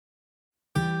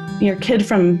you're a kid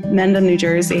from Mendham, New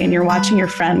Jersey, and you're watching your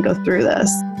friend go through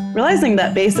this. Realizing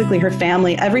that basically her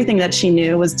family, everything that she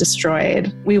knew was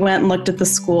destroyed. We went and looked at the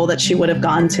school that she would have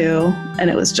gone to, and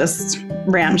it was just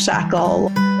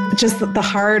ramshackle. Just the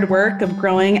hard work of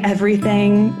growing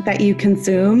everything that you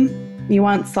consume. You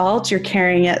want salt, you're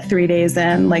carrying it 3 days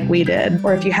in like we did.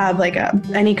 Or if you have like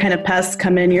any kind of pests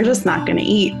come in, you're just not going to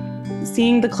eat.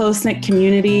 Seeing the close-knit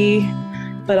community,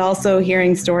 but also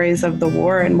hearing stories of the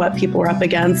war and what people were up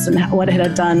against and what it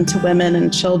had done to women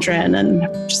and children and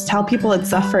just how people had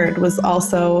suffered was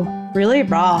also really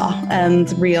raw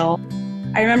and real.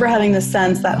 I remember having this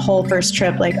sense that whole first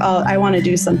trip, like, oh, I want to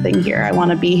do something here. I want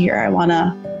to be here.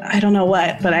 I don't know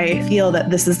what, but I feel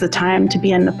that this is the time to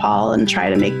be in Nepal and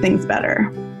try to make things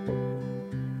better.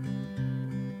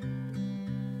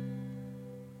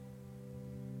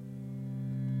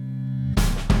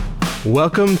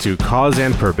 Welcome to Cause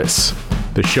and Purpose,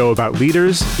 the show about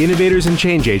leaders, innovators, and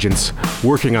change agents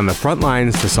working on the front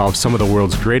lines to solve some of the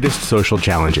world's greatest social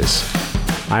challenges.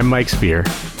 I'm Mike Spear,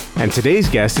 and today's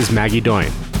guest is Maggie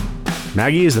Doyne.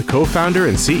 Maggie is the co-founder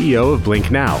and CEO of Blink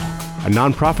Now, a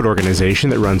nonprofit organization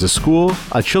that runs a school,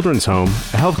 a children's home,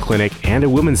 a health clinic, and a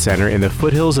women's center in the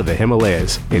foothills of the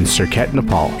Himalayas in Surkhet,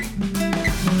 Nepal.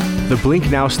 The Blink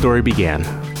Now story began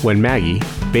when Maggie,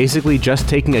 basically just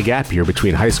taking a gap year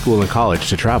between high school and college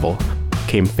to travel,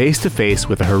 came face to face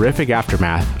with the horrific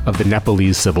aftermath of the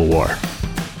Nepalese Civil War.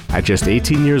 At just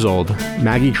 18 years old,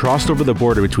 Maggie crossed over the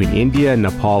border between India and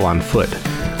Nepal on foot,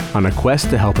 on a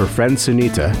quest to help her friend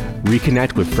Sunita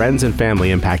reconnect with friends and family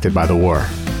impacted by the war.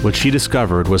 What she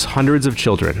discovered was hundreds of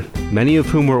children, many of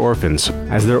whom were orphans,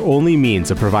 as their only means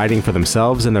of providing for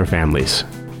themselves and their families.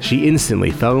 She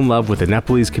instantly fell in love with the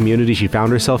Nepalese community she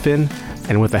found herself in,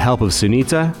 and with the help of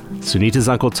Sunita's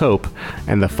Uncle Tope,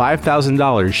 and the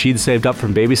 $5,000 she'd saved up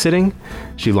from babysitting,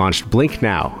 she launched Blink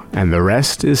Now, and the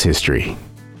rest is history.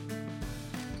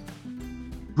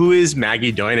 Who is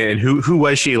Maggie Doyne, and who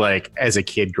was she like as a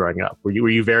kid growing up? Were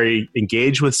you very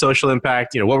engaged with social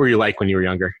impact? What were you like when you were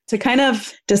younger? To kind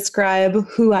of describe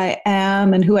who I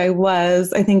am and who I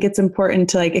was, I think it's important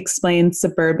to explain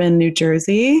suburban New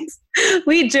Jersey.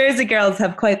 We Jersey girls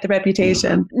have quite the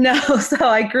reputation. No, so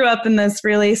I grew up in this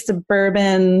really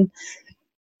suburban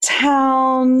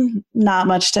town, not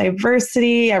much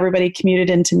diversity. Everybody commuted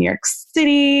into New York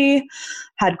City,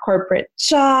 had corporate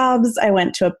jobs. I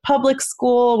went to a public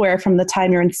school where from the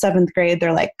time you're in 7th grade,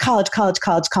 they're like, college,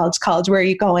 where are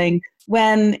you going?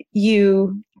 When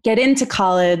you get into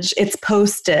college, it's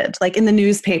posted in the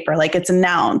newspaper, it's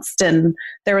announced. And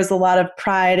there was a lot of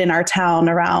pride in our town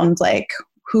around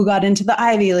who got into the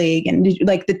Ivy League and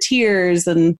the tiers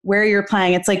and where you're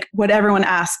playing. It's what everyone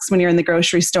asks when you're in the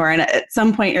grocery store. And at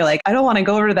some point you're like, I don't want to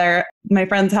go over to my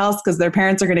friend's house because their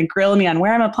parents are going to grill me on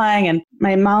where I'm applying. And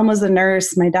my mom was a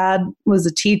nurse. My dad was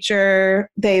a teacher.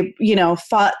 They,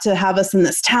 fought to have us in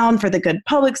this town for the good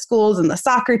public schools and the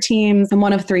soccer teams. I'm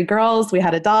one of 3 girls. We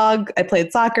had a dog. I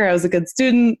played soccer. I was a good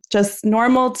student. Just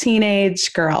normal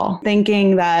teenage girl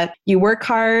thinking that you work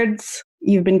hard.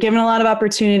 You've been given a lot of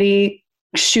opportunity.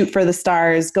 Shoot for the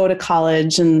stars, go to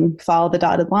college and follow the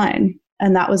dotted line.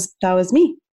 And that was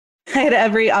me. I had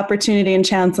every opportunity and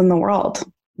chance in the world,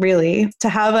 really, to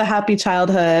have a happy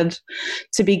childhood,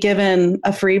 to be given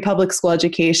a free public school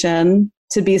education,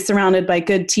 to be surrounded by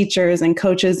good teachers and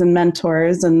coaches and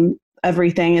mentors. And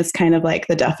everything is kind of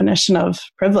the definition of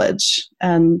privilege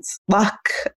and luck.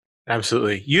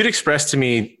 Absolutely. You'd expressed to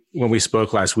me when we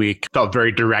spoke last week, felt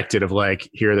very directed of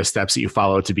here are the steps that you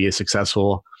follow to be a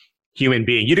successful human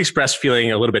being. You'd expressed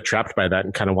feeling a little bit trapped by that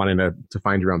and kind of wanting to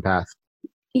find your own path.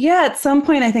 Yeah, at some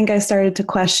point, I think I started to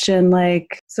question,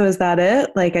 so is that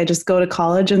it? I just go to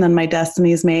college and then my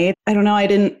destiny's made. I don't know. I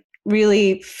didn't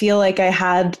really feel like I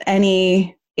had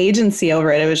any agency over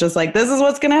it. It was just this is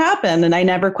what's going to happen. And I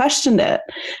never questioned it.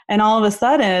 And all of a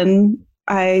sudden,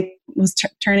 I was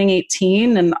turning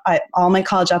 18 and all my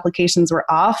college applications were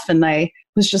off. And I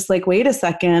was just wait a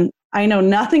second. I know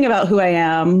nothing about who I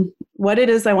am, what it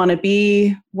is I want to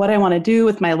be, what I want to do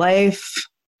with my life.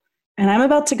 And I'm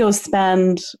about to go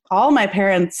spend all my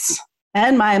parents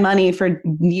and my money for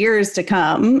years to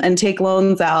come and take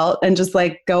loans out and just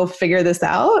go figure this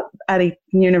out at a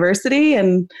university.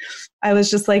 And I was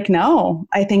just no,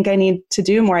 I think I need to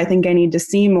do more. I think I need to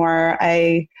see more.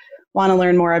 I want to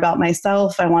learn more about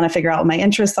myself. I want to figure out what my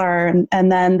interests are. And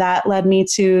then that led me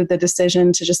to the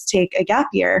decision to just take a gap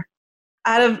year.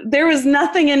 There was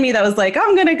nothing in me that was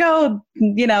I'm going to go,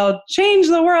 change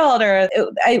the world, or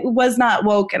I was not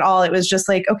woke at all. It was just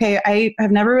okay, I have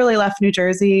never really left New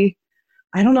Jersey.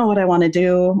 I don't know what I want to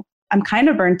do. I'm kind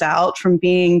of burnt out from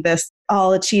being this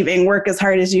all achieving, work as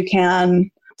hard as you can,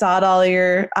 dot all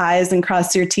your I's and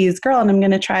cross your T's girl, and I'm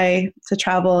going to try to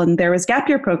travel. And there was gap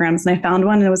year programs, and I found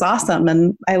one and it was awesome.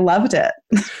 And I loved it.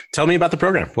 Tell me about the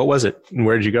program. What was it? And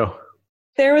where did you go?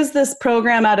 There was this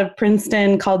program out of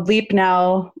Princeton called Leap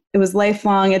Now. It was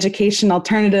lifelong education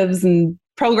alternatives and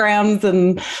programs.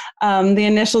 And the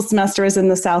initial semester was in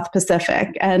the South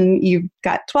Pacific. And you've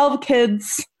got 12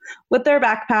 kids with their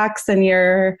backpacks, and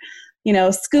you're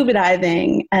scuba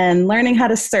diving and learning how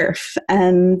to surf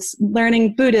and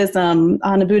learning Buddhism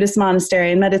on a Buddhist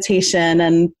monastery and meditation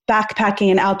and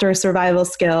backpacking and outdoor survival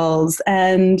skills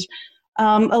and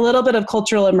a little bit of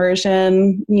cultural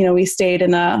immersion. We stayed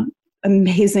in a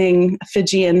amazing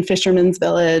Fijian fisherman's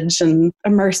village and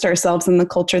immersed ourselves in the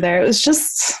culture there. It was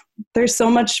just, there's so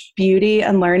much beauty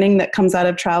and learning that comes out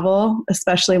of travel,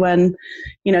 especially when,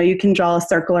 you can draw a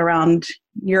circle around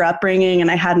your upbringing, and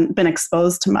I hadn't been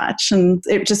exposed to much. And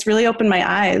it just really opened my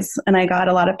eyes, and I got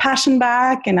a lot of passion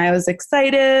back, and I was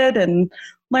excited and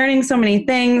learning so many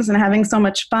things and having so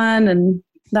much fun. And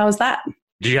that was that.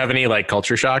 Did you have any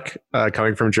culture shock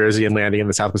coming from Jersey and landing in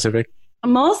the South Pacific?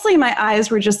 Mostly my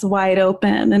eyes were just wide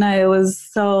open, and I was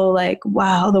so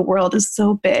wow, the world is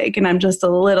so big and I'm just a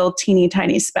little teeny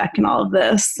tiny speck in all of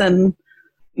this. And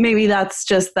maybe that's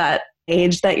just that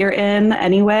age that you're in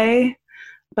anyway.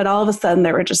 But all of a sudden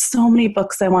there were just so many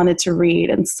books I wanted to read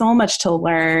and so much to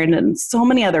learn and so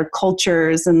many other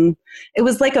cultures. And it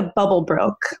was like a bubble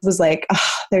broke. It was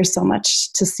there's so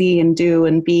much to see and do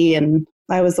and be. And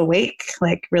I was awake,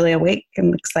 really awake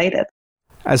and excited.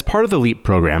 As part of the LEAP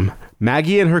program,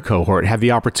 Maggie and her cohort had the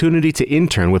opportunity to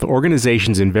intern with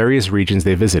organizations in various regions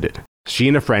they visited. She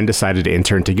and a friend decided to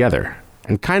intern together,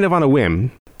 and kind of on a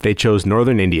whim, they chose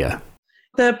Northern India.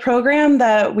 The program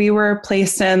that we were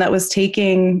placed in that was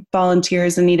taking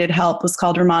volunteers and needed help was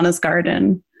called Ramana's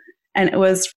Garden. And it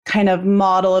was kind of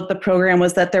model of the program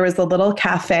was that there was a little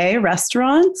cafe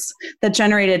restaurants that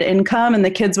generated income, and the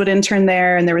kids would intern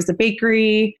there, and there was a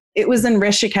bakery. It was in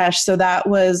Rishikesh, so that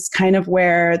was kind of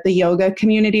where the yoga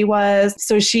community was.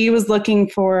 So she was looking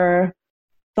for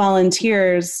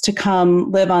volunteers to come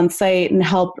live on site and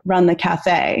help run the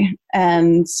cafe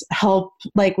and help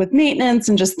with maintenance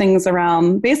and just things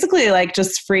around, basically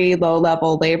just free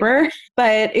low-level labor.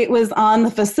 But it was on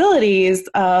the facilities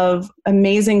of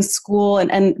amazing school.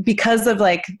 And because of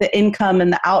the income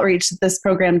and the outreach that this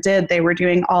program did, they were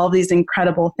doing all of these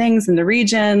incredible things in the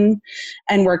region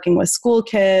and working with school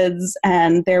kids.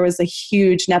 And there was a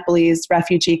huge Nepalese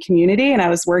refugee community, and I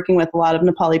was working with a lot of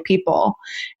Nepali people.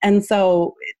 And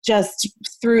so just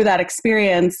through that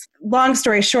experience, long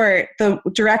story short, the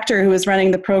director who was running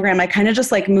the program, I kind of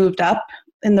just moved up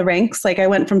in the ranks. I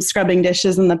went from scrubbing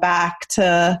dishes in the back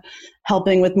to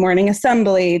helping with morning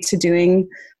assembly to doing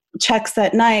checks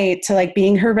at night to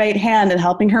being her right hand and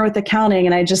helping her with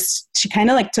accounting. And she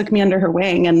kind of took me under her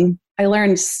wing, and I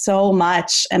learned so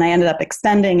much, and I ended up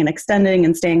extending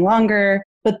and staying longer.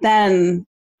 But then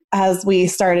as we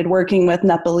started working with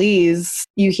Nepalese,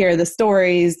 you hear the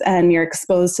stories and you're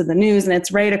exposed to the news, and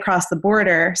it's right across the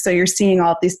border. So you're seeing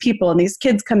all of these people and these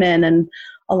kids come in, and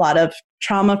a lot of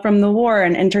trauma from the war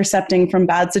and intercepting from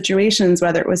bad situations,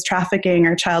 whether it was trafficking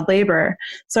or child labor.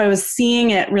 So I was seeing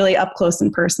it really up close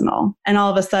and personal. And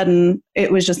all of a sudden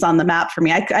it was just on the map for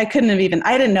me. I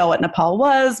didn't know what Nepal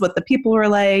was, what the people were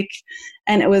like.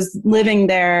 And it was living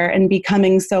there and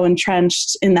becoming so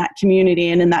entrenched in that community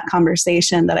and in that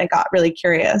conversation that I got really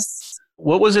curious.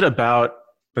 What was it about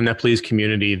the Nepalese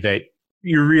community that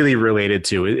you really related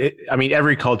to?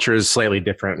 Every culture is slightly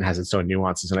different and has its own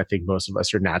nuances, and I think most of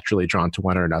us are naturally drawn to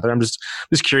one or another. I'm just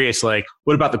curious, what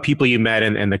about the people you met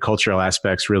and the cultural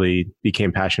aspects really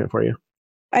became passionate for you?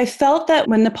 I felt that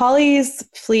when Nepalis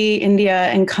flee India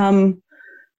and come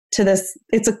to this,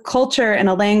 it's a culture and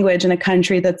a language and a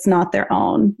country that's not their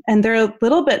own. And they're a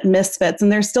little bit misfits,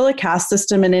 and there's still a caste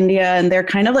system in India, and they're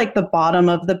kind of the bottom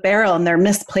of the barrel, and they're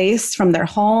misplaced from their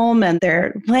home and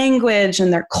their language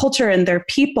and their culture and their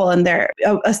people. And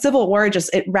a civil war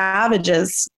it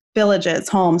ravages villages,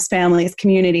 homes, families,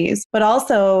 communities. But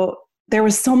also there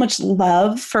was so much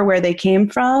love for where they came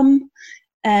from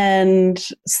and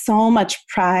so much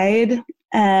pride.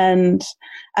 And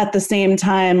at the same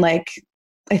time,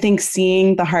 I think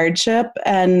seeing the hardship.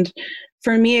 And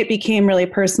for me, it became really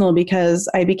personal because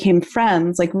I became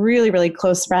friends, really, really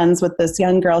close friends with this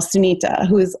young girl, Sunita,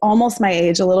 who is almost my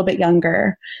age, a little bit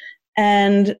younger.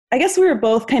 And I guess we were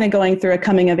both kind of going through a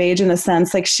coming of age in a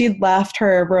sense. She'd left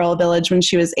her rural village when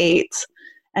she was 8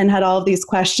 and had all of these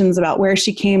questions about where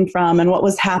she came from and what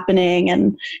was happening.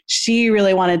 And she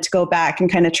really wanted to go back and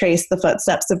kind of trace the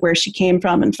footsteps of where she came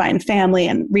from and find family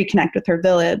and reconnect with her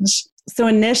village. So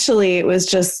initially it was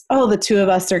just, oh, the two of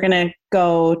us are going to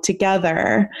go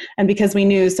together. And because we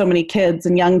knew so many kids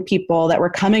and young people that were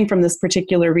coming from this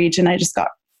particular region, I just got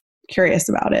curious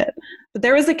about it. But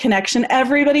there was a connection.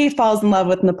 Everybody falls in love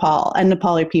with Nepal and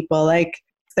Nepali people. Like,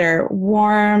 they're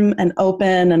warm and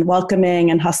open and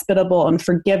welcoming and hospitable and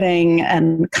forgiving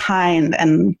and kind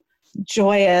and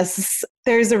joyous.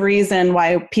 There's a reason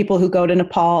why people who go to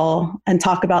Nepal and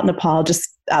talk about Nepal just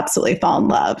absolutely fall in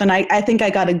love. And I think I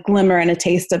got a glimmer and a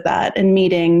taste of that in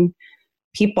meeting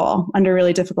people under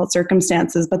really difficult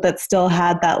circumstances, but that still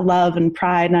had that love and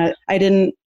pride. And I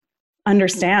didn't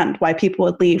understand why people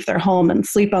would leave their home and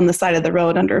sleep on the side of the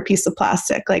road under a piece of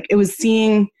plastic. Like, it was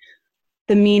seeing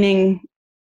the meaning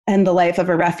and the life of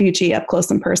a refugee up close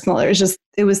and personal.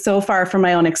 It was so far from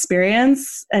my own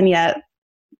experience. And yet,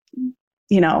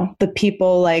 the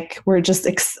people were just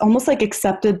almost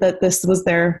accepted that this was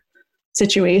their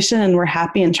situation and were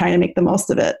happy and trying to make the most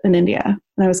of it in India.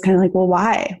 And I was kind of like, well,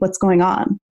 why? What's going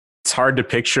on? It's hard to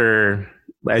picture,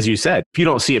 as you said. If you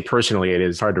don't see it personally, it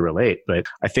is hard to relate. But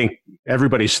I think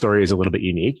everybody's story is a little bit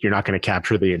unique. You're not going to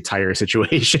capture the entire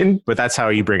situation, but that's how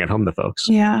you bring it home to folks.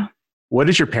 Yeah. What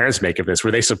did your parents make of this?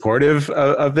 Were they supportive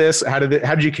of this? How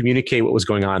did you communicate what was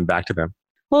going on back to them?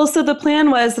 Well, so the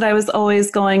plan was that I was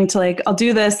always going to I'll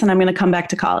do this and I'm going to come back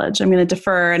to college. I'm going to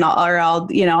defer and I'll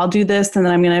do this and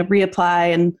then I'm going to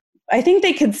reapply. And I think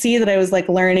they could see that I was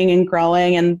learning and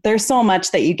growing. And there's so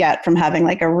much that you get from having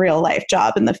a real life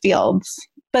job in the fields.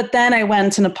 But then I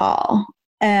went to Nepal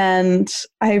and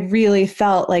I really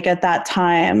felt like at that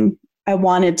time, I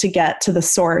wanted to get to the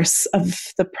source of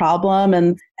the problem.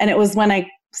 And it was when I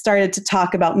started to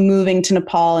talk about moving to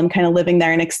Nepal and kind of living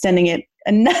there and extending it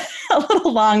a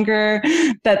little longer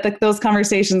that those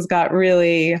conversations got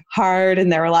really hard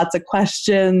and there were lots of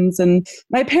questions. And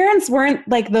my parents weren't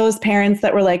like those parents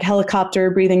that were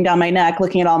helicopter breathing down my neck,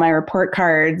 looking at all my report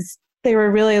cards. They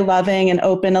were really loving and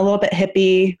open, a little bit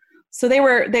hippie. So they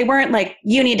weren't like,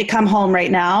 you need to come home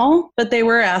right now, but they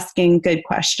were asking good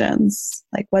questions.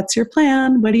 Like, what's your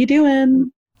plan? What are you doing?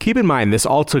 Keep in mind, this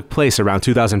all took place around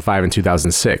 2005 and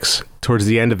 2006, towards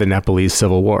the end of the Nepalese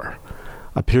Civil War,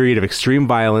 a period of extreme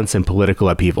violence and political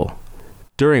upheaval,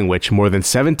 during which more than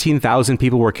 17,000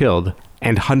 people were killed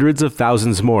and hundreds of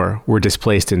thousands more were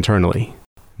displaced internally.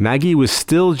 Maggie was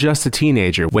still just a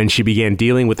teenager when she began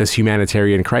dealing with this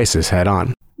humanitarian crisis head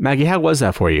on. Maggie, how was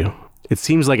that for you? It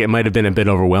seems like it might have been a bit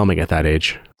overwhelming at that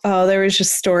age. Oh, there was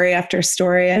just story after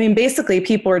story. I mean, basically,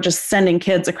 people were just sending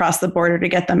kids across the border to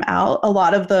get them out. A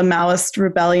lot of the Maoist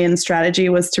rebellion strategy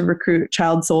was to recruit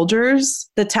child soldiers.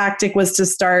 The tactic was to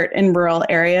start in rural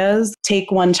areas,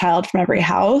 take one child from every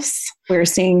house. We were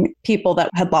seeing people that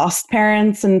had lost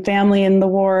parents and family in the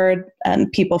war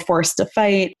and people forced to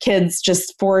fight, kids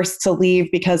just forced to leave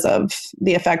because of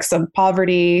the effects of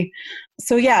poverty.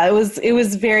 So yeah, it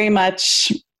was very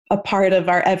much a part of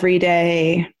our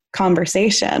everyday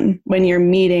conversation when you're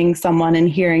meeting someone and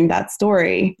hearing that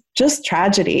story. Just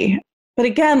tragedy. But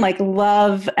again,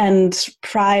 love and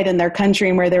pride in their country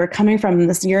and where they were coming from, and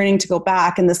this yearning to go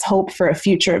back and this hope for a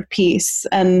future of peace.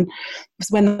 And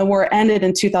when the war ended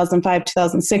in 2005,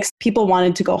 2006, people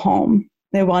wanted to go home.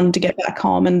 They wanted to get back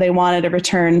home and they wanted a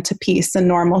return to peace and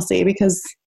normalcy because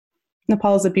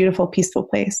Nepal is a beautiful, peaceful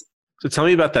place. So tell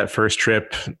me about that first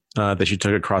trip that you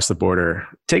took across the border.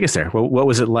 Take us there. What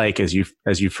was it like as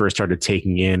you first started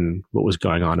taking in what was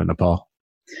going on in Nepal?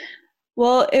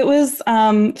 Well, it was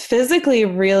physically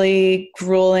really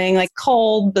grueling,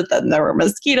 cold, but then there were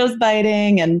mosquitoes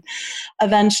biting. And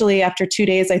eventually, after 2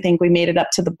 days, I think we made it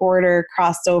up to the border,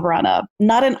 crossed over on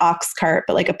not an ox cart,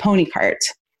 but a pony cart.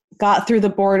 Got through the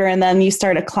border, and then you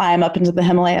start to climb up into the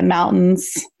Himalayan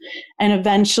mountains. And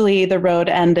eventually, the road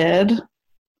ended.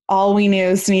 All we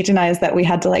knew, Sunita and I, is that we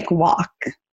had to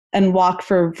walk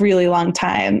for a really long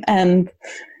time. And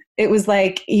it was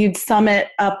you'd summit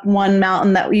up one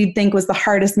mountain that you'd think was the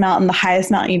hardest mountain, the highest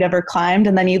mountain you'd ever climbed.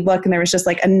 And then you'd look and there was just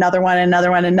another one,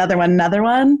 another one, another one, another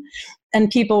one. And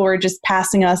people were just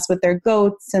passing us with their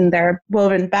goats and their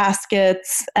woven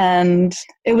baskets. And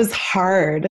it was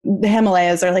hard. The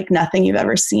Himalayas are like nothing you've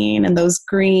ever seen. And those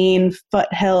green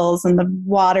foothills and the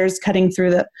waters cutting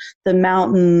through the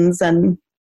mountains, and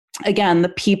again, the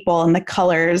people and the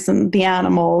colors and the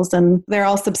animals, and they're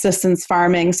all subsistence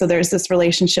farming. So there's this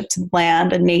relationship to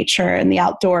land and nature and the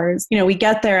outdoors. We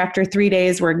get there after 3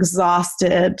 days, we're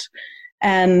exhausted,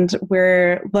 and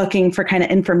we're looking for kind of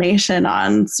information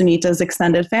on Sunita's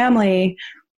extended family.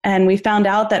 And we found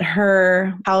out that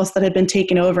her house that had been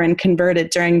taken over and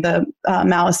converted during the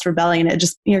Maoist rebellion,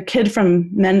 you're a kid from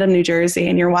Mendham, New Jersey,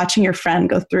 and you're watching your friend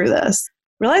go through this.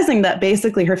 Realizing that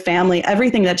basically her family,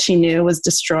 everything that she knew was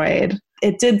destroyed.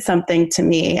 it did something to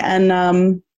me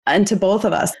and to both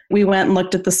of us. We went and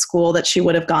looked at the school that she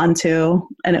would have gone to,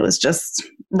 and it was just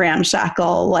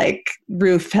ramshackle. Like,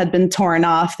 roof had been torn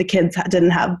off. The kids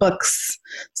didn't have books.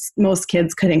 Most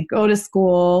kids couldn't go to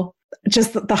school.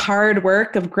 Just the hard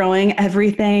work of growing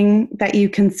everything that you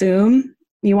consume.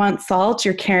 You want salt,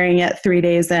 you're carrying it 3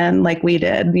 days in, like we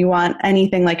did. You want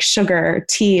anything like sugar,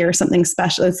 tea, or something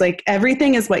special. It's like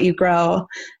everything is what you grow.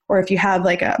 Or if you have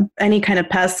like any kind of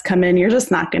pest come in, you're just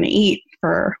not going to eat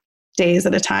for days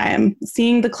at a time.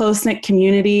 Seeing the close-knit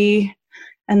community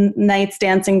and nights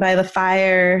dancing by the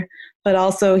fire, but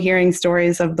also hearing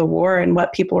stories of the war and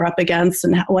what people were up against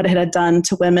and what it had done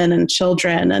to women and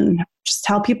children and just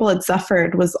how people had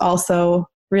suffered was also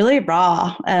really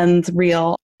raw and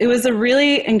real. It was a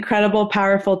really incredible,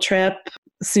 powerful trip.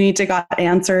 Sunita got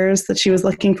answers that she was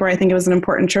looking for. I think it was an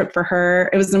important trip for her.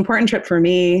 It was an important trip for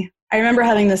me. I remember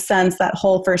having this sense that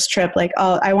whole first trip, like,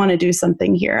 oh, I want to do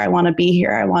something here. I want to be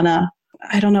here.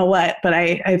 I don't know what, but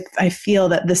I feel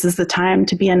that this is the time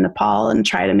to be in Nepal and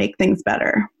try to make things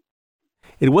better.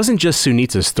 It wasn't just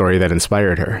Sunita's story that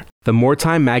inspired her. The more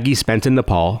time Maggie spent in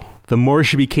Nepal, the more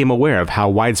she became aware of how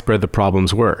widespread the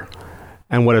problems were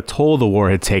and what a toll the war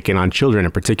had taken on children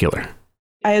in particular.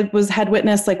 I had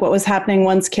witnessed like what was happening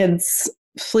once kids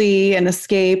flee and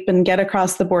escape and get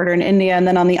across the border in India. And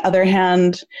then on the other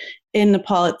hand, in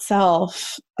Nepal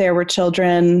itself, there were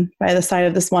children by the side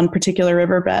of this one particular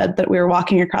riverbed that we were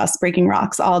walking across, breaking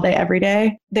rocks all day, every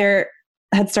day. There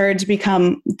had started to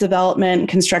become development,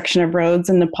 construction of roads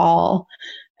in Nepal.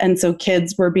 And so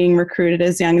kids were being recruited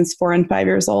as young as 4 and 5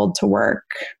 years old to work.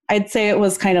 I'd say it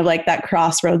was kind of like that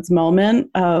crossroads moment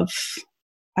of,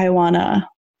 I want to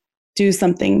do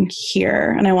something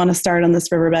here and I want to start on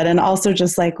this riverbed. And also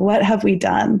just like, what have we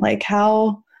done? Like,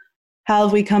 how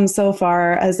have we come so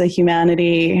far as a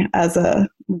humanity, as a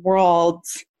world,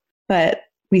 but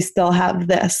we still have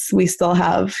this. We still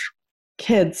have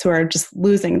kids who are just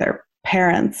losing their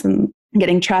parents and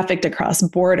getting trafficked across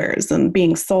borders and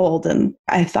being sold. And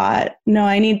I thought, no,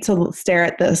 I need to stare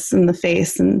at this in the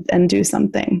face and do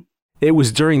something. It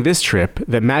was during this trip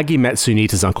that Maggie met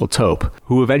Sunita's Uncle Tope,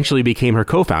 who eventually became her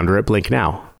co-founder at Blink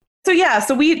Now.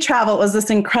 So we traveled. It was this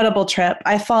incredible trip.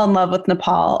 I fell in love with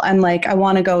Nepal. I'm like, I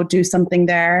want to go do something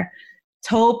there.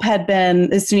 Tope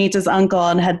is Sunita's uncle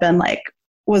and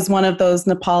was one of those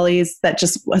Nepalis that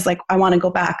just was like, I want to go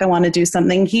back. I want to do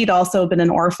something. He'd also been an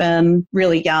orphan,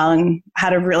 really young,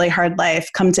 had a really hard life,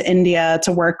 come to India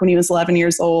to work when he was 11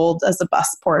 years old as a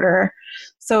bus porter.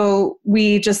 So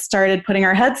we just started putting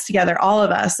our heads together, all of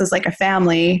us as like a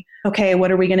family. Okay,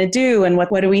 what are we going to do? And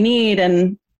what do we need?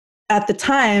 And at the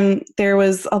time, there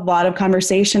was a lot of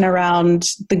conversation around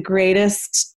the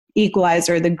greatest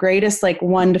equalizer, the greatest like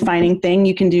one defining thing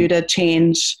you can do to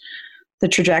change the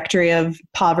trajectory of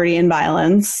poverty and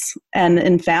violence and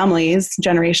in families,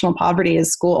 generational poverty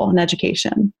is school and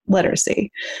education,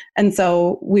 literacy. And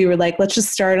so we were like, let's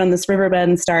just start on this riverbed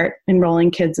and start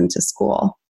enrolling kids into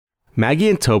school. Maggie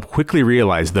and Tope quickly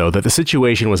realized, though, that the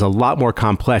situation was a lot more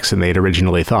complex than they had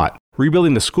originally thought.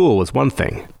 Rebuilding the school was one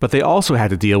thing, but they also had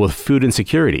to deal with food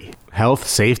insecurity, health,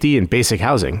 safety, and basic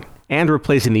housing, and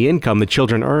replacing the income the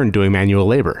children earned doing manual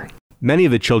labor. Many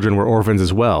of the children were orphans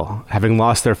as well, having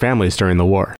lost their families during the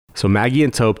war. So Maggie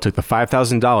and Tope took the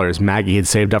 $5,000 Maggie had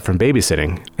saved up from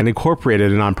babysitting and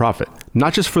incorporated a nonprofit,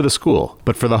 not just for the school,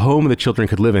 but for the home the children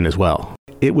could live in as well.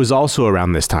 It was also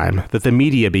around this time that the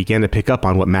media began to pick up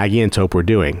on what Maggie and Tope were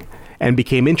doing and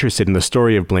became interested in the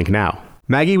story of Blink Now.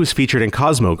 Maggie was featured in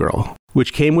Cosmo Girl,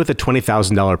 which came with a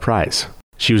 $20,000 prize.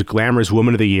 She was Glamour's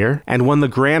Woman of the Year and won the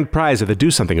grand prize at the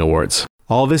Do Something Awards.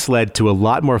 All this led to a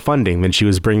lot more funding than she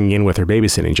was bringing in with her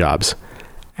babysitting jobs.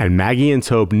 And Maggie and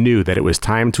Tope knew that it was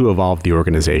time to evolve the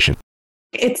organization.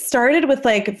 It started with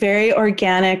like very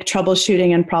organic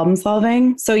troubleshooting and problem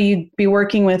solving. So you'd be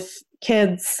working with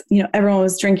kids, everyone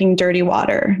was drinking dirty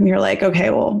water. And you're like, okay,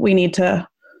 well, we need to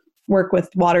work with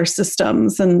water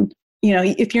systems. And,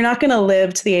 if you're not going to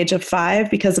live to the age of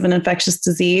 5 because of an infectious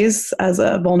disease as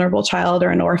a vulnerable child or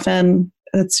an orphan,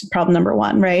 that's problem number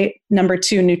 1, right? Number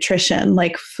 2, nutrition.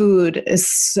 Like food is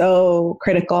so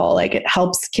critical. Like it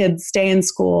helps kids stay in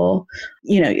school.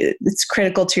 It's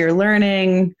critical to your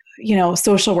learning.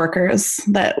 Social workers,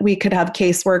 that we could have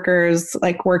caseworkers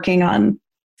like working on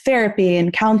therapy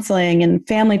and counseling and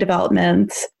family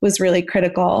development was really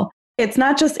critical. It's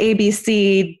not just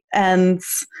ABC and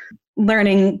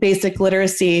learning basic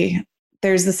literacy.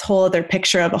 There's this whole other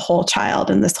picture of a whole child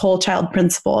and this whole child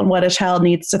principle and what a child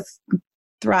needs to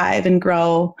thrive and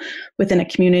grow within a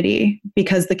community,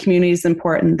 because the community is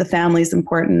important, the family is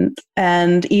important.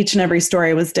 And each and every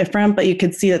story was different, but you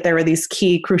could see that there were these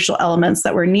key crucial elements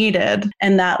that were needed.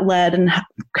 And that led and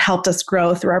helped us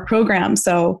grow through our program.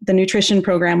 So the nutrition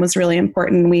program was really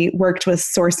important. We worked with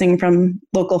sourcing from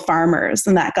local farmers,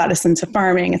 and that got us into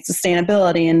farming and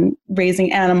sustainability and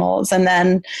raising animals. And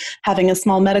then having a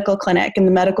small medical clinic. In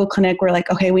the medical clinic, we're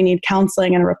like, okay, we need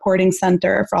counseling and a reporting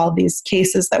center for all these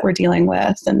cases that we're dealing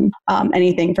with. And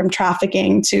anything from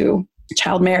trafficking to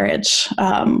child marriage,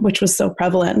 which was so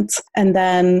prevalent. And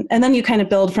then you kind of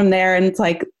build from there. And it's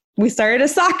like, we started a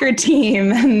soccer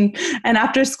team and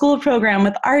after school program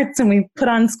with arts, and we put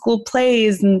on school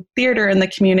plays and theater in the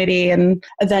community. And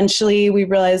eventually we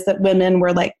realized that women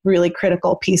were like really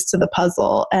critical piece to the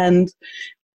puzzle. And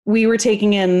we were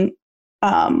taking in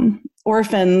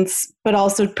orphans, but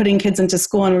also putting kids into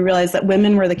school. And we realized that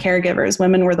women were the caregivers.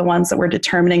 Women were the ones that were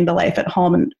determining the life at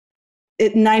home. And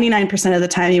 99% of the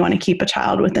time you want to keep a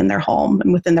child within their home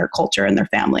and within their culture and their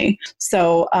family.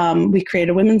 So we created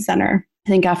a women's center, I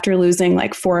think after losing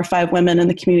like 4 or 5 women in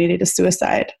the community to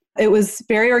suicide. It was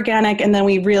very organic. And then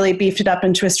we really beefed it up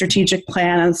into a strategic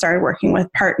plan and started working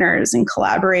with partners and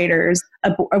collaborators.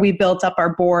 We built up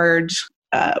our board.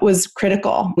 Was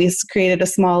critical. We created a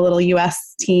small little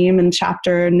US team and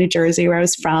chapter in New Jersey, where I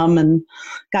was from, and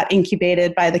got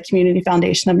incubated by the Community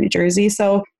Foundation of New Jersey.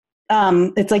 So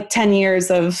it's like 10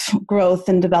 years of growth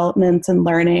and development and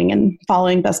learning and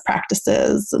following best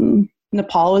practices. And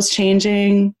Nepal was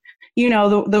changing. You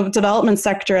know, the development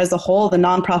sector as a whole, the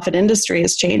nonprofit industry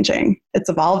is changing. It's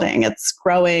evolving. It's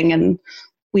growing. And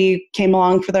we came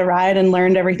along for the ride and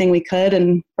learned everything we could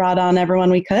and brought on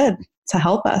everyone we could to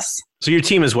help us. So your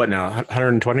team is what now,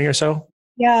 120 or so?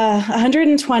 Yeah,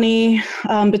 120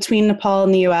 between Nepal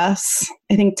and the US.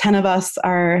 I think 10 of us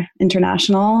are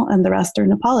international and the rest are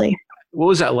Nepali. What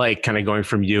was that like, kind of going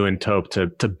from you and Tope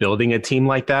to building a team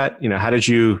like that? You know, how did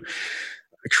you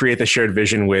create the shared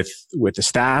vision with the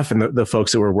staff and the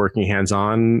folks that were working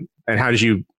hands-on? And how did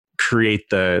you create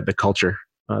the culture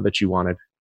that you wanted?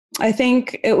 I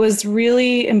think it was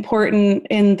really important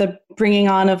in the bringing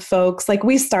on of folks. Like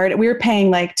we were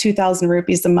paying like 2,000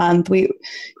 rupees a month. We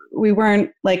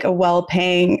weren't like a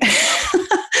well-paying,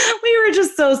 we were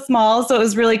just so small. So it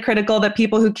was really critical that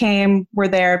people who came were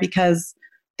there because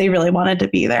they really wanted to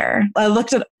be there. I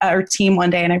looked at our team one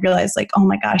day and I realized like, oh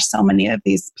my gosh, so many of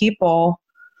these people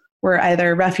were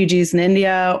either refugees in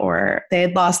India or they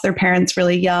had lost their parents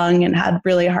really young and had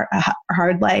really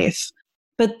hard life.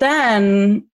 But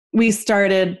then we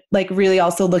started like really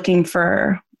also looking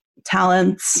for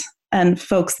talents and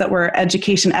folks that were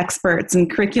education experts and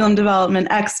curriculum development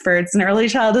experts and early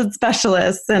childhood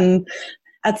specialists. And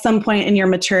at some point in your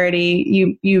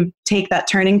maturity, you take that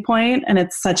turning point, and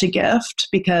it's such a gift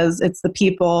because it's the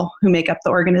people who make up the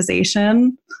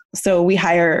organization. So we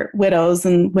hire widows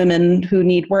and women who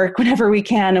need work whenever we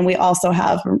can. And we also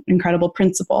have an incredible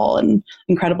principal and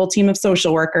incredible team of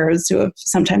social workers who have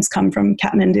sometimes come from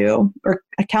Kathmandu, or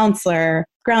a counselor,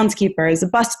 groundskeepers, a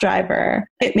bus driver.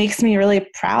 It makes me really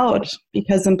proud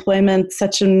because employment's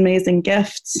such an amazing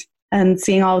gift, and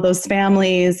seeing all of those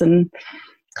families and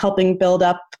helping build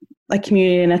up a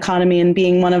community and economy and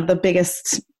being one of the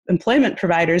biggest employment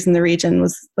providers in the region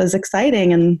was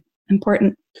exciting and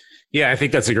important. Yeah, I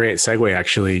think that's a great segue,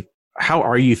 actually. How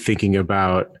are you thinking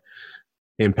about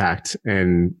impact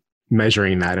and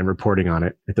measuring that and reporting on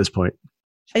it at this point?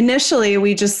 Initially,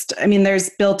 there's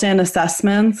built-in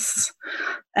assessments,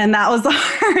 and that was the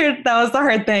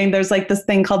hard thing. There's like this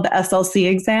thing called the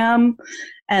SLC exam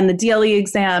and the DLE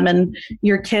exam, and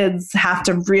your kids have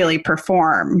to really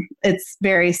perform. It's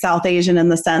very South Asian in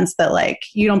the sense that like,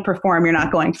 you don't perform, you're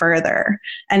not going further.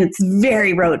 And it's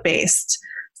very rote-based.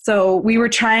 So we were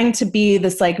trying to be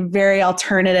this like very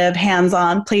alternative,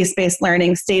 hands-on, place-based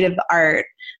learning, state-of-the-art,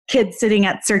 kids sitting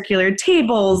at circular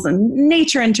tables and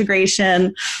nature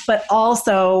integration. But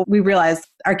also we realized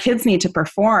our kids need to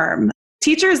perform.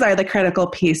 Teachers are the critical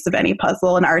piece of any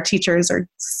puzzle, and our teachers are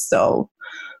so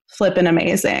flippin'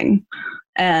 amazing.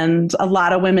 And a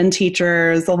lot of women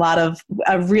teachers,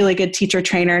 a really good teacher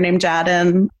trainer named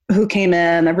Jadin who came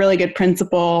in, a really good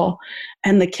principal,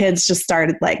 and the kids just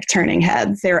started like turning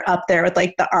heads. They were up there with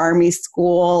like the army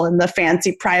school and the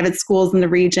fancy private schools in the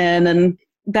region. And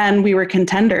then we were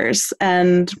contenders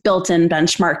and built-in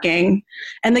benchmarking.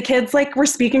 And the kids like were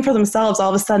speaking for themselves. All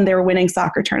of a sudden they were winning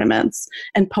soccer tournaments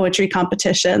and poetry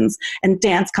competitions and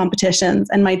dance competitions.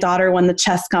 And my daughter won the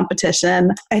chess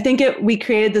competition. I think we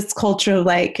created this culture of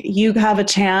like, you have a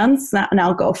chance,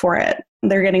 now go for it.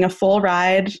 They're getting a full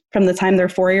ride from the time they're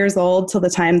 4 years old till the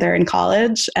time they're in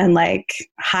college, and like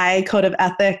high code of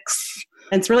ethics,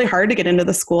 It's really hard to get into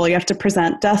the school. You have to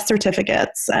present death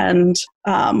certificates, and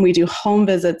we do home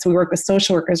visits. We work with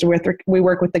social workers. We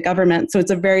work with the government. So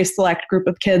it's a very select group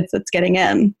of kids that's getting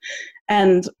in.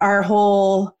 And our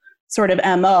whole sort of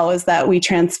MO is that we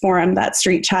transform that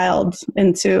street child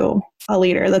into a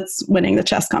leader that's winning the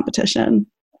chess competition.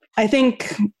 I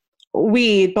think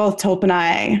we, both Tope and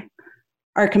I,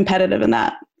 are competitive in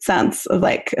that sense of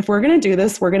like, if we're going to do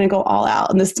this, we're going to go all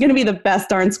out. And this is going to be the best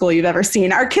darn school you've ever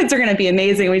seen. Our kids are going to be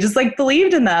amazing. We just like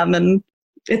believed in them. And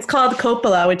it's called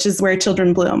Coppola, which is where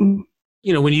children bloom.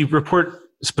 You know, when you report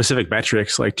specific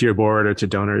metrics like to your board or to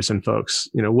donors and folks,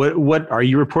 you know, what are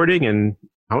you reporting? And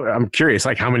I'm curious,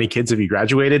 like how many kids have you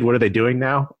graduated? What are they doing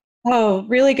now? Oh,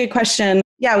 really good question.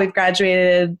 Yeah, we've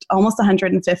graduated almost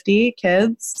 150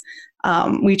 kids.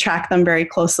 We track them very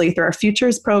closely through our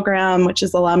Futures program, which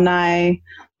is alumni.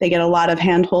 They get a lot of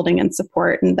hand-holding and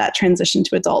support in that transition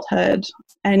to adulthood.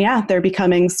 And yeah, they're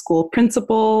becoming school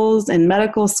principals in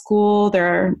medical school.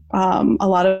 There are a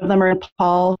lot of them are in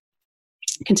Paul,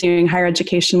 continuing higher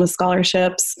education with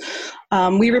scholarships.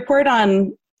 We report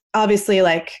on obviously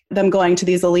like them going to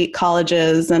these elite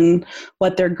colleges and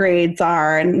what their grades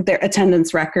are and their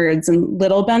attendance records and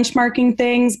little benchmarking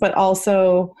things, but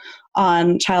also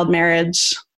on child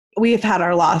marriage. We've had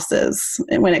our losses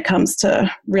when it comes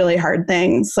to really hard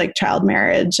things like child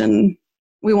marriage, and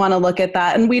we want to look at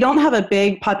that. And we don't have a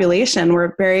big population. We're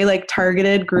a very like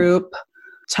targeted group,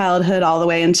 childhood all the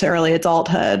way into early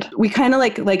adulthood. We kind of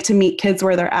like to meet kids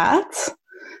where they're at.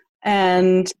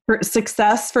 And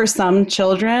success for some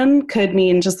children could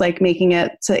mean just like making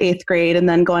it to 8th grade and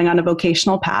then going on a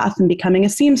vocational path and becoming a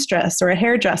seamstress or a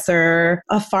hairdresser, or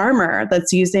a farmer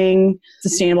that's using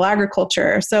sustainable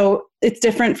agriculture. So it's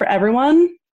different for everyone.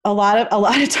 A lot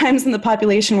of times in the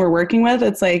population we're working with,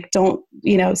 it's like, don't,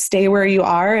 stay where you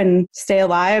are and stay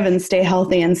alive and stay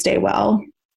healthy and stay well.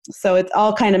 So it's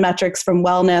all kind of metrics from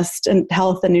wellness and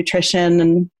health and nutrition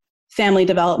and family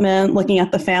development, looking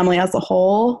at the family as a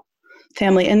whole,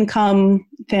 family income,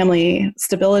 family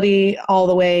stability, all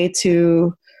the way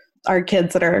to our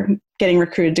kids that are getting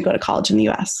recruited to go to college in the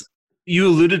US. You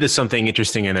alluded to something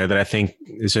interesting in there that I think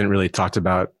isn't really talked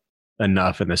about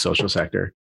enough in the social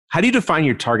sector. How do you define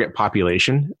your target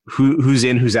population? Who's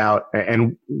in, who's out,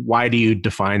 and why do you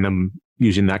define them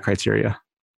using that criteria?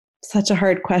 Such a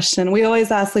hard question. We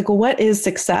always ask, like, well, what is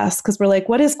success? Because we're like,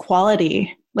 what is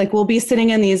quality? Like, we'll be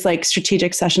sitting in these like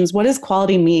strategic sessions. What does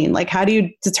quality mean? Like, how do you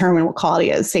determine what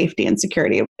quality is? Safety and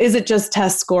security. Is it just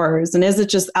test scores? And is it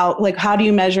just how do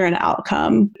you measure an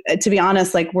outcome? To be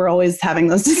honest, like, we're always having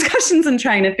those discussions and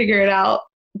trying to figure it out.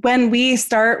 When we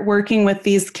start working with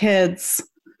these kids,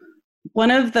 one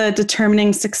of the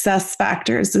determining success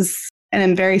factors is, and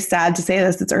I'm very sad to say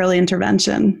this, it's early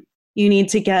intervention. You need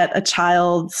to get a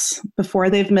child before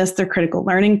they've missed their critical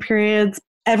learning periods.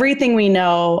 Everything we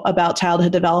know about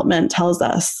childhood development tells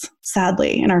us,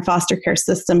 sadly, in our foster care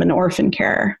system and orphan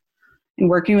care, in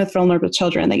working with vulnerable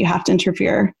children, that you have to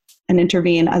interfere and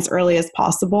intervene as early as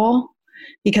possible.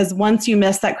 Because once you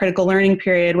miss that critical learning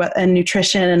period and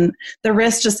nutrition, the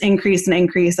risks just increase and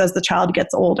increase as the child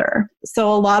gets older.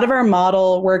 So a lot of our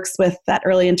model works with that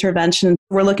early intervention.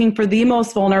 We're looking for the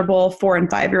most vulnerable 4 and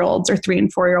 5-year-olds or 3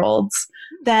 and 4-year-olds.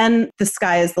 Then the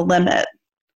sky is the limit,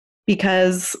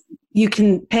 because you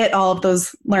can hit all of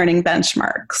those learning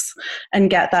benchmarks and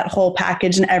get that whole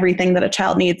package and everything that a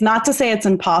child needs. Not to say it's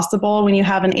impossible. When you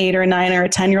have an 8 or a 9 or a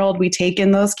 10-year-old, we take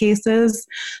in those cases,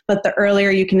 but the earlier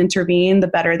you can intervene, the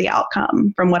better the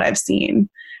outcome from what I've seen.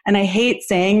 And I hate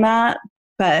saying that,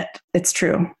 but it's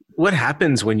true. What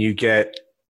happens when you get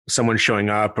someone showing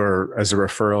up or as a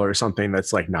referral or something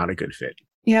that's like not a good fit?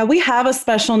 Yeah, we have a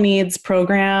special needs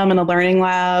program and a learning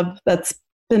lab that's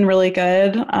been really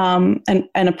good,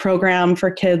 and a program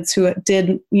for kids who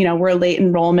were late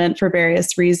enrollment for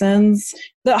various reasons.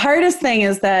 The hardest thing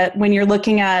is that when you're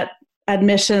looking at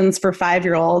admissions for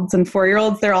 5-year-olds and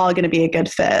 4-year-olds, they're all going to be a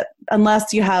good fit,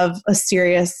 unless you have a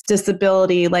serious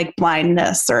disability like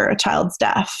blindness or a child's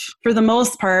deaf. For the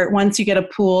most part, once you get a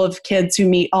pool of kids who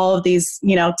meet all of these,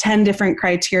 10 different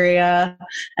criteria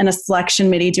and a selection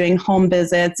committee doing home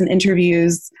visits and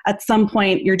interviews, at some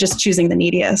point you're just choosing the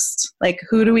neediest. Like,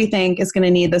 who do we think is going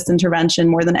to need this intervention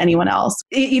more than anyone else?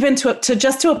 Even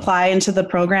to apply into the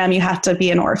program, you have to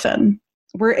be an orphan.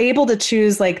 We're able to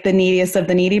choose like the neediest of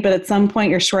the needy, but at some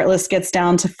point your shortlist gets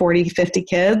down to 40, 50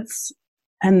 kids.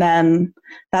 And then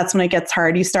that's when it gets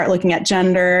hard. You start looking at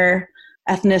gender,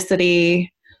 ethnicity,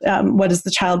 what is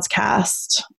the child's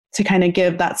caste, to kind of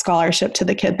give that scholarship to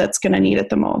the kid that's going to need it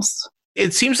the most.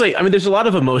 It seems like, there's a lot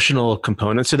of emotional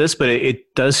components to this, but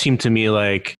it does seem to me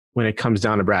like when it comes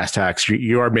down to brass tacks,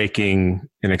 you are making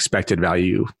an expected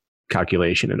value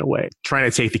calculation in a way, trying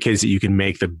to take the kids that you can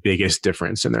make the biggest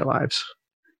difference in their lives.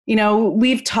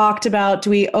 We've talked about, do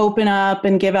we open up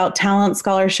and give out talent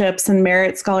scholarships and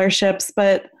merit scholarships?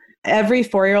 But every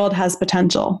 4-year-old has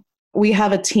potential. We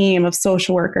have a team of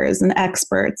social workers and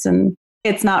experts, and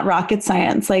it's not rocket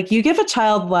science. Like, you give a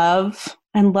child love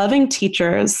and loving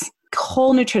teachers,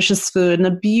 whole nutritious food, and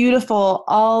a beautiful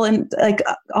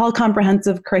all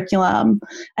comprehensive curriculum,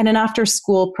 and an after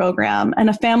school program, and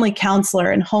a family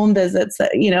counselor, and home visits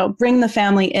that, bring the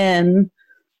family in.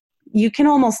 You can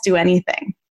almost do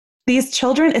anything. These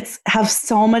children have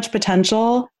so much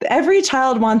potential. Every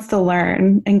child wants to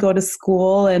learn and go to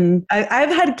school. And I've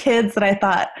had kids that I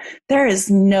thought, there is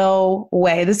no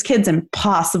way. This kid's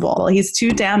impossible. He's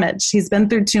too damaged. He's been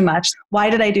through too much.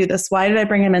 Why did I do this? Why did I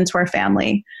bring him into our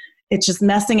family? It's just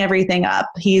messing everything up.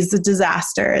 He's a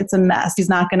disaster. It's a mess. He's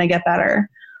not going to get better.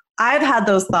 I've had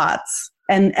those thoughts.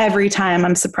 And every time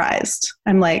I'm surprised.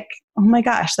 I'm like, oh my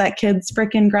gosh, that kid's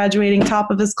freaking graduating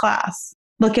top of his class.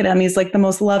 Look at him. He's like the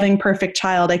most loving, perfect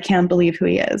child. I can't believe who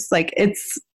he is. Like,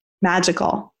 it's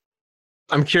magical.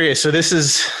 I'm curious. So this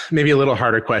is maybe a little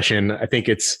harder question. I think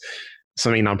it's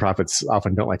something nonprofits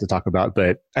often don't like to talk about,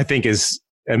 but I think is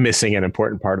a missing and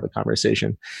important part of the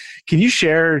conversation. Can you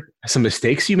share some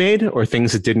mistakes you made or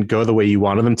things that didn't go the way you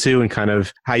wanted them to, and kind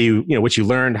of how what you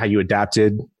learned, how you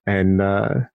adapted and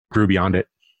grew beyond it?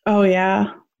 Oh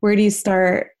yeah. Where do you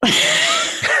start?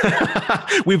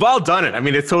 We've all done it. I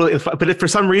mean, but for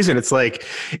some reason, it's like,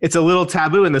 it's a little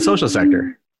taboo in the social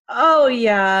sector. Oh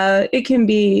yeah. It can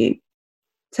be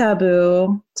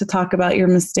taboo to talk about your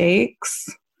mistakes.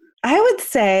 I would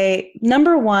say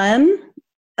number one,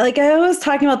 like I was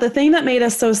talking about, the thing that made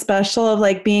us so special of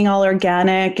like being all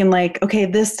organic and like, okay,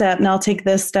 this step, now I'll take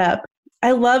this step.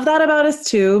 I love that about us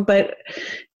too, but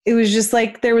it was just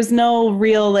like, there was no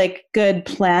real like good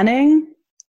planning.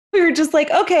 We were just like,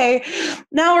 okay,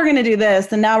 now we're going to do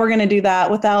this and now we're going to do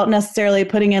that, without necessarily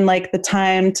putting in like the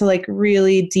time to like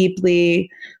really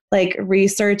deeply like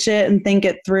research it and think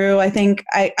it through. I think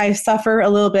I suffer a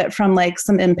little bit from like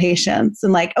some impatience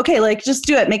and like, okay, like just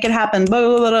do it, make it happen, blah,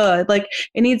 blah, blah, blah. Like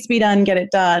it needs to be done, get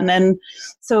it done. And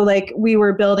so like we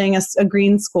were building a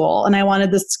green school, and I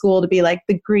wanted this school to be like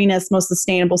the greenest, most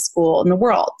sustainable school in the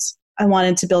world. I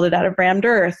wanted to build it out of rammed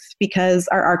earth because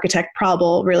our architect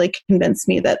Prabal really convinced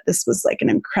me that this was like an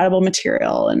incredible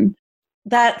material. And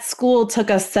that school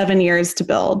took us 7 years to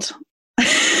build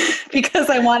because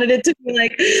I wanted it to be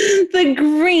like the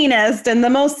greenest and the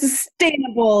most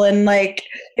sustainable. And like,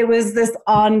 it was this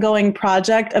ongoing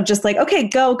project of just like, okay,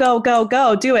 go,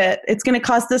 do it. It's going to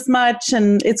cost this much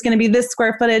and it's going to be this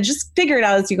square footage. Just figure it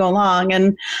out as you go along.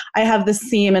 And I have this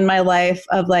theme in my life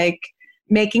of like,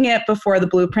 making it before the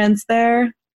blueprint's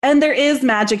there. And there is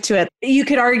magic to it. You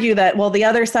could argue that, well, the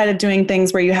other side of doing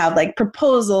things where you have like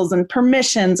proposals and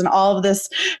permissions and all of this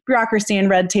bureaucracy and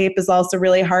red tape is also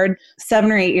really hard.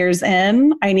 7 or 8 years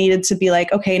in, I needed to be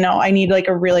like, okay, no, I need like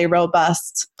a really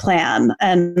robust plan.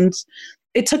 And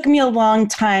it took me a long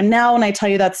time. Now, when I tell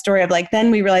you that story of like, then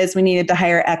we realized we needed to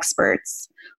hire experts.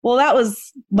 Well, that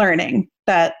was learning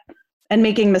that and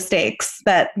making mistakes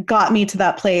that got me to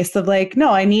that place of like,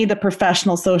 no, I need a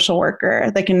professional social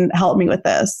worker that can help me with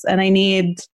this. And I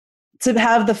need to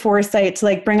have the foresight to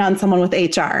like bring on someone with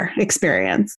HR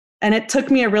experience. And it took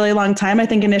me a really long time. I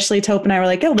think initially Tope and I were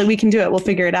like, oh, we can do it. We'll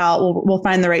figure it out. We'll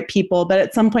find the right people. But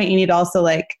at some point you need to also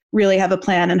like really have a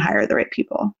plan and hire the right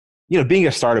people. Being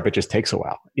a startup, it just takes a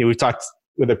while. We've talked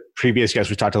with the previous guests,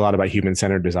 we talked a lot about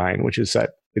human-centered design, which is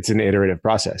that it's an iterative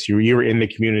process. You were in the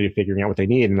community figuring out what they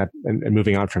need and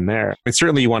moving on from there. And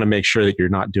certainly you want to make sure that you're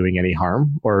not doing any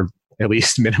harm, or at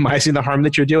least minimizing the harm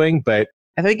that you're doing. But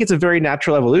I think it's a very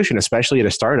natural evolution, especially at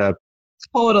a startup.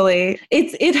 Totally.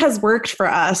 It has worked for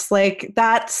us. Like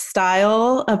that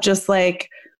style of just like,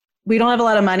 we don't have a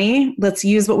lot of money. Let's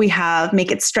use what we have,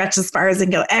 make it stretch as far as it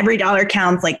can go. Every dollar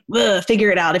counts, like,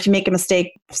 figure it out. If you make a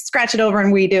mistake, scratch it over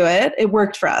and redo it. It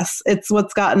worked for us. It's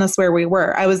what's gotten us where we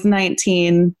were. I was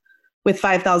 19 with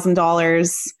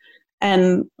 $5,000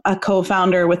 and a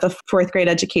co-founder with a 4th grade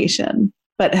education,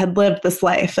 but had lived this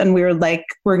life. And we were like,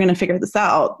 we're going to figure this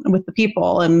out with the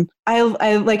people. And I,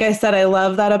 like I said, I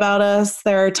love that about us.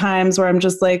 There are times where I'm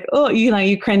just like, oh,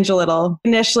 you cringe a little.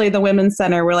 Initially, the Women's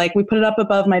Center, we're like, we put it up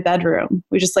above my bedroom.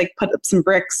 We just like put up some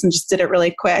bricks and just did it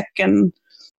really quick. And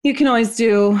you can always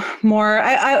do more.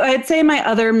 I'd say my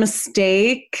other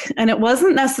mistake, and it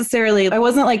wasn't necessarily, I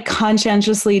wasn't like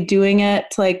conscientiously doing it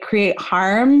to like create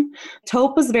harm.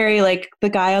 Tope was very like the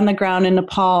guy on the ground in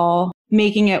Nepal,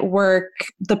 making it work,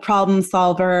 the problem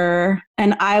solver.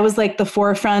 And I was like the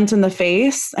forefront and the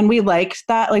face. And we liked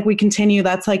that. Like we continue,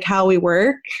 that's like how we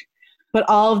work. But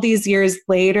all of these years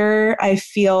later, I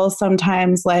feel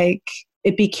sometimes like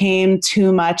it became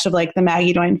too much of like the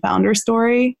Maggie Doyne founder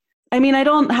story. I mean, I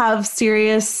don't have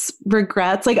serious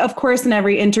regrets. Like, of course, in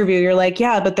every interview, you're like,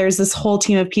 yeah, but there's this whole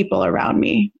team of people around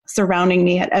me, surrounding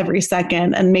me at every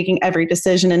second and making every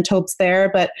decision, and Taupe's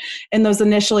there. But in those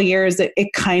initial years,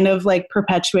 it kind of like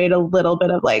perpetuated a little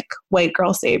bit of like white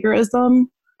girl saviorism.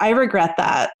 I regret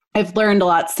that. I've learned a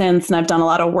lot since, and I've done a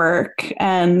lot of work,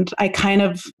 and I kind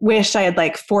of wish I had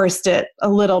like forced it a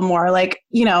little more. Like,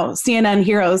 you know, CNN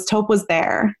Heroes, Taupe was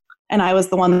there. And I was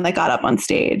the one that got up on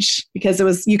stage because it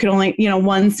was, you could only, you know,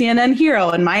 one CNN hero,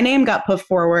 and my name got put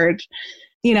forward.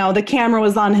 You know, the camera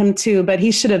was on him too, but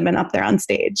he should have been up there on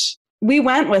stage. We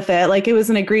went with it. Like, it was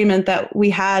an agreement that we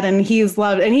had, and he's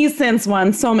loved, and he's since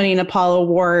won so many Nepal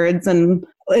awards, and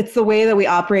it's the way that we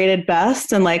operated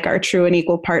best and like our true and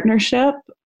equal partnership.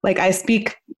 Like, I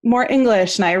speak more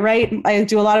English and I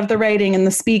do a lot of the writing and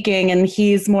the speaking, and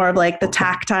he's more of like the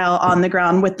tactile on the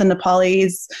ground with the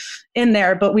Nepalese in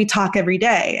there, but we talk every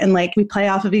day and like we play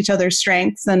off of each other's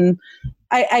strengths. And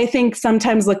I think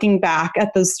sometimes looking back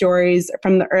at those stories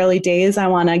from the early days, I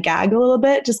want to gag a little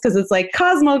bit just because it's like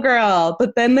Cosmo Girl,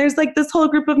 but then there's like this whole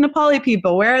group of Nepali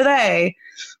people. Where are they?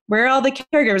 Where are all the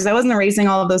caregivers? I wasn't raising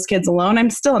all of those kids alone. I'm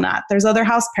still not. There's other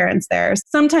house parents there.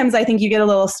 Sometimes I think you get a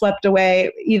little swept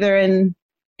away either in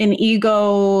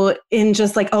ego, in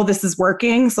just like, oh, this is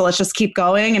working, so let's just keep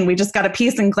going. And we just got a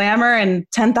peace and glamour, and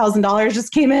 $10,000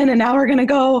 just came in, and now we're going to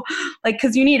go. Like,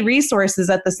 because you need resources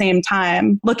at the same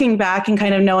time. Looking back and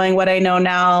kind of knowing what I know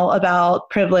now about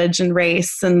privilege and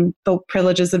race and the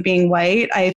privileges of being white,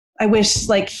 I wish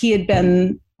like he had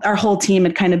been, our whole team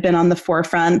had kind of been on the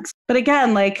forefront. But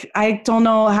again, like, I don't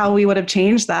know how we would have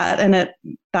changed that. And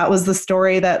that was the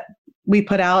story that we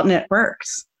put out, and it worked.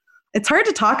 It's hard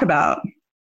to talk about.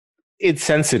 It's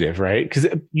sensitive, right? Because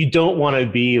you don't want to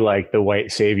be like the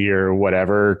white savior or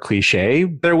whatever cliche.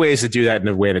 There are ways to do that in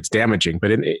a way that's damaging.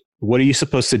 But what are you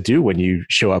supposed to do when you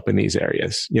show up in these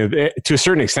areas? You know, to a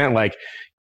certain extent, like,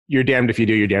 you're damned if you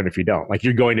do, you're damned if you don't. Like,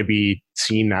 you're going to be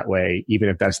seen that way, even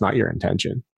if that's not your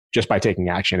intention, just by taking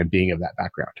action and being of that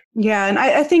background. Yeah. And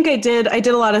I think I did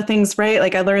a lot of things right.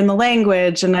 Like, I learned the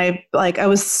language, and I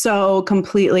was so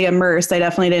completely immersed. I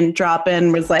definitely didn't drop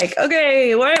in, was like,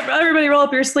 okay, everybody roll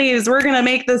up your sleeves. We're going to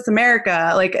make this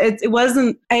America. Like, it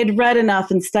wasn't, I had read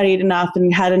enough and studied enough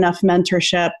and had enough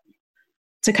mentorship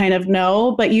to kind of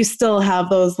know, but you still have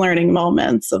those learning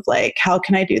moments of like, how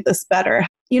can I do this better?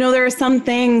 You know, there are some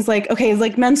things like, okay,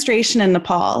 like menstruation in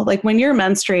Nepal. Like, when you're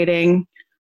menstruating,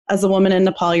 as a woman in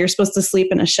Nepal, you're supposed to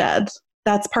sleep in a shed.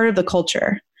 That's part of the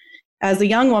culture. As a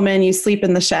young woman, you sleep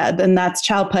in the shed, and that's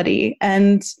chowpatty.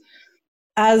 And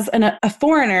as a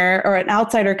foreigner or an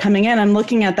outsider coming in, I'm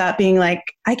looking at that being like,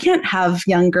 I can't have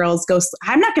young girls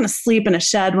I'm not going to sleep in a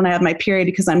shed when I have my period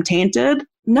because I'm tainted.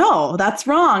 No, that's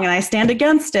wrong. And I stand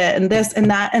against it, and this and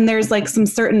that. And there's like some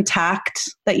certain tact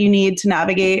that you need to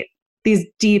navigate these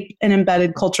deep and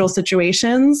embedded cultural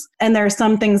situations. And there are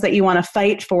some things that you want to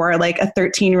fight for, like a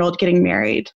 13-year-old getting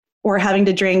married, or having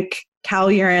to drink cow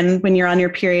urine when you're on your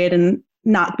period and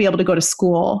not be able to go to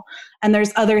school. And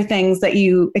there's other things that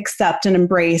you accept and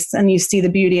embrace, and you see the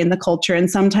beauty in the culture.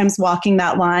 And sometimes walking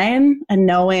that line and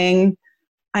knowing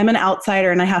I'm an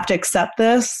outsider and I have to accept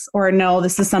this, or no,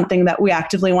 this is something that we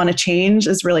actively want to change,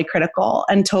 is really critical.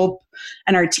 And Taupe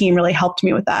and our team really helped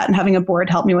me with that, and having a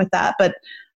board helped me with that. But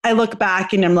I look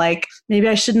back and I'm like, maybe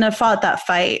I shouldn't have fought that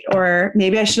fight, or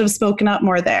maybe I should have spoken up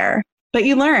more there. But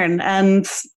you learn. And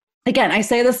again, I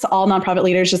say this to all nonprofit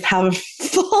leaders, just have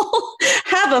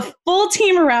a full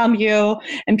team around you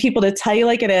and people to tell you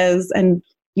like it is. And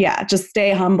yeah, just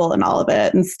stay humble in all of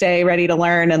it, and stay ready to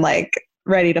learn and like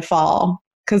ready to fall.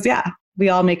 Because yeah, we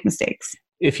all make mistakes.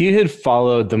 If you had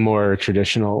followed the more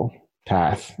traditional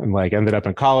path and like ended up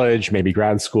in college, maybe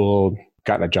grad school,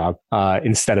 gotten a job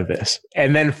instead of this,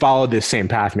 and then followed this same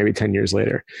path maybe 10 years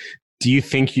later, do you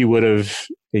think you would have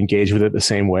engaged with it the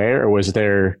same way? Or were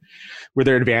there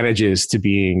advantages to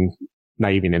being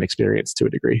naive and inexperienced to a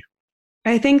degree?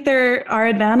 I think there are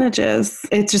advantages.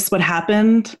 It's just what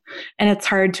happened, and it's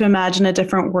hard to imagine a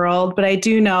different world. But I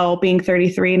do know, being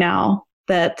 33 now,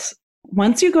 that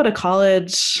once you go to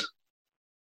college,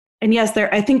 and yes,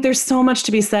 I think there's so much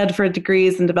to be said for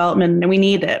degrees and development, and we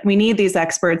need it. We need these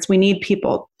experts. We need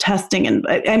people testing.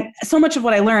 And so much of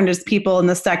what I learned is people in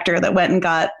the sector that went and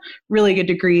got really good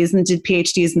degrees and did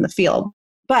PhDs in the field.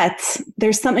 But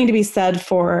there's something to be said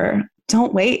for,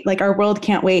 don't wait. Like, our world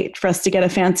can't wait for us to get a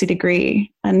fancy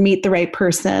degree and meet the right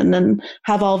person and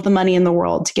have all of the money in the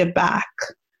world to give back.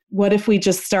 What if we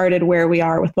just started where we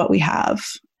are with what we have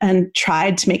and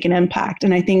tried to make an impact?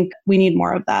 And I think we need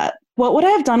more of that. what would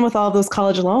I have done with all those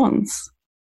college loans?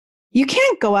 You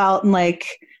can't go out and like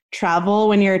travel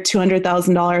when you're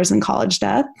 $200,000 in college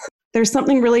debt. There's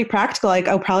something really practical. Like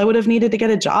I probably would have needed to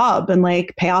get a job and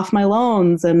like pay off my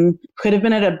loans, and could have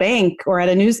been at a bank or at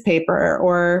a newspaper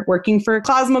or working for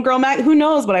Cosmo Girl Mag. Who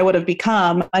knows what I would have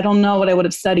become? I don't know what I would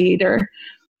have studied or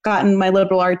gotten my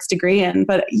liberal arts degree in.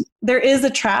 But there is a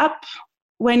trap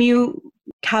when you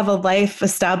have a life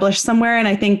established somewhere. And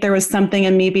I think there was something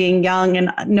in me being young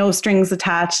and no strings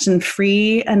attached and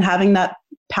free and having that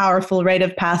powerful rite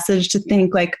of passage to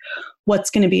think like,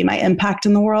 what's going to be my impact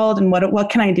in the world and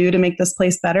what can I do to make this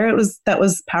place better? That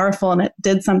was powerful, and it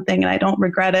did something, and I don't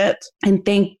regret it. And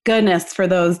thank goodness for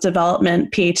those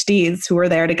development PhDs who were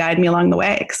there to guide me along the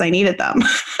way, because I needed them.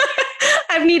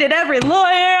 I've needed every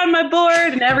lawyer on my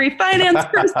board and every finance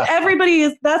person.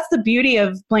 That's the beauty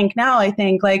of Blink Now, I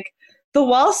think. Like the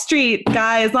Wall Street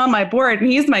guy is on my board and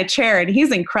he's my chair and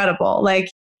he's incredible. Like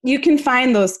you can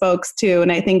find those folks too.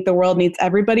 And I think the world needs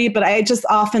everybody, but I just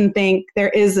often think there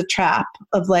is a trap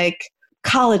of like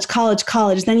college,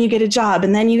 then you get a job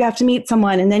and then you have to meet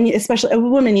someone. And then especially a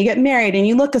woman, you get married and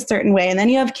you look a certain way and then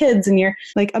you have kids and you're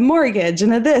like a mortgage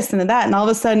and a this and a that. And all of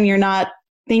a sudden you're not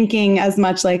thinking as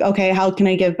much like, okay, how can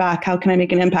I give back? How can I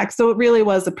make an impact? So it really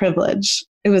was a privilege.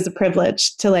 It was a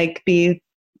privilege to like be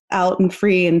out and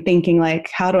free and thinking like,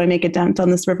 how do I make a dent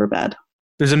on this riverbed?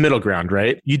 There's a middle ground,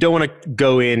 right? You don't want to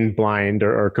go in blind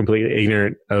or completely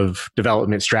ignorant of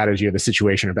development strategy or the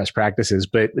situation or best practices.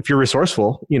 But if you're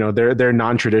resourceful, there are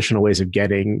non-traditional ways of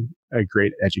getting a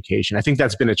great education. I think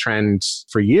that's been a trend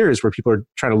for years where people are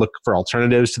trying to look for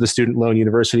alternatives to the student loan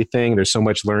university thing. There's so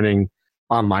much learning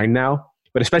online now,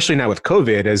 but especially now with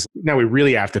COVID, as now we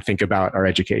really have to think about our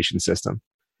education system.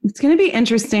 It's going to be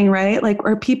interesting, right? Like,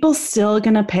 are people still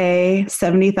going to pay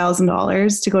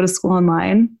 $70,000 to go to school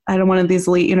online at one of these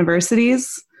elite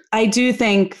universities? I do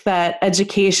think that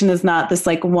education is not this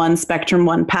like one spectrum,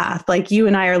 one path. Like you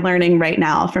and I are learning right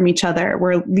now from each other.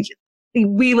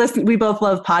 We both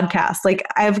love podcasts. Like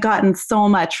I've gotten so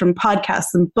much from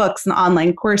podcasts and books and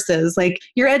online courses. Like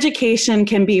your education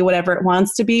can be whatever it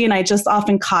wants to be. And I just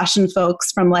often caution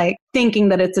folks from like thinking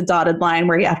that it's a dotted line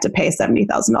where you have to pay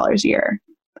 $70,000 a year.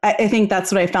 I think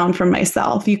that's what I found for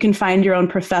myself. You can find your own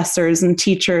professors and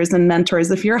teachers and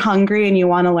mentors. If you're hungry and you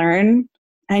want to learn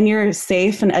and you're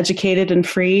safe and educated and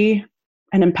free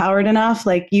and empowered enough,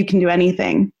 like you can do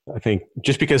anything. I think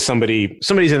just because somebody's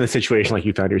in the situation like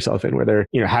you found yourself in, where they're,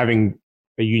 having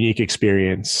a unique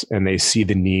experience and they see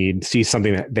the need, see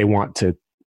something that they want to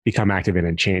become active in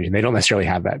and change, and they don't necessarily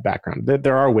have that background.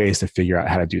 There are ways to figure out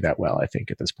how to do that well, I think,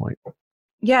 at this point.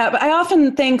 Yeah, but I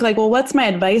often think like, well, what's my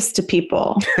advice to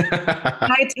people? Can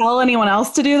I tell anyone else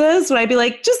to do this? Would I be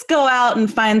like, just go out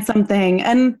and find something?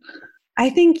 And I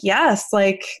think, yes,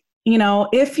 like,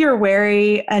 if you're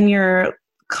wary and you're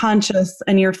conscious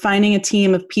and you're finding a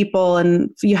team of people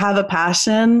and you have a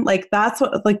passion, like that's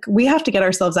what, like we have to get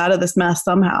ourselves out of this mess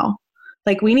somehow.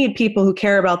 Like we need people who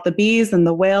care about the bees and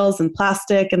the whales and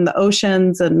plastic and the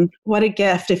oceans. And what a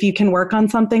gift if you can work on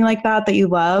something like that you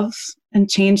love and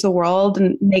change the world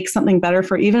and make something better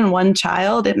for even one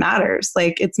child. It matters.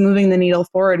 Like it's moving the needle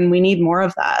forward and we need more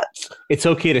of that. It's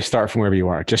okay to start from wherever you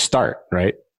are. Just start,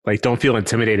 right? Like don't feel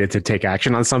intimidated to take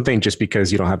action on something just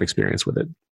because you don't have experience with it.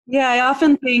 Yeah,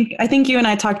 I think you and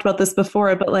I talked about this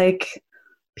before, but like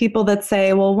people that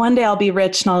say, well, one day I'll be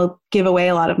rich and I'll give away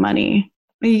a lot of money.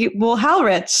 Well, how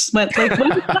rich? What is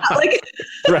that? Like,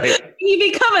 right.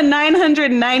 You become a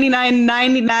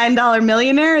 $999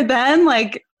 millionaire, then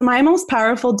like my most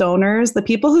powerful donors, the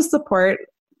people who support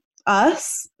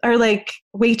us are like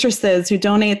waitresses who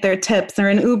donate their tips or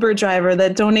an Uber driver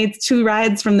that donates 2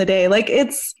 rides from the day. Like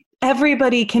it's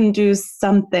everybody can do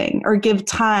something or give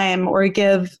time or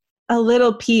give a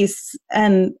little piece,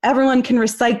 and everyone can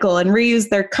recycle and reuse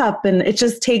their cup. And it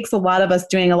just takes a lot of us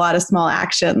doing a lot of small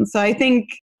actions. So I think,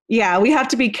 yeah, we have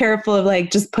to be careful of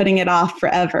like just putting it off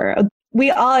forever.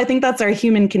 I think that's our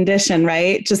human condition,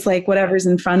 right? Just like whatever's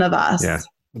in front of us. Yeah.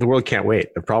 The world can't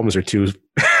wait. The problems are too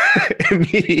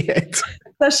immediate.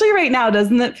 Especially right now,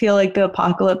 doesn't it feel like the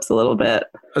apocalypse a little bit?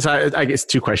 So I guess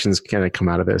 2 questions kind of come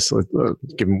out of this. Let's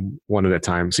give them one at a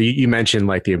time. So you mentioned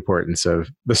like the importance of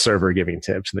the server giving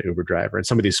tips and the Uber driver and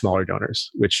some of these smaller donors,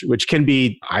 which can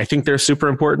be, I think they're super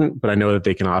important, but I know that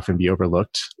they can often be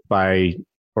overlooked by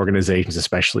organizations,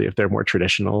 especially if they're more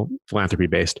traditional philanthropy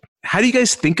based. How do you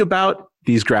guys think about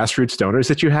these grassroots donors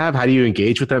that you have? How do you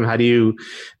engage with them? How do you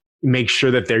make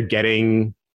sure that they're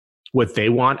getting what they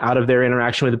want out of their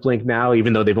interaction with Blink Now,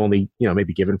 even though they've only,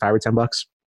 maybe given $5 or $10?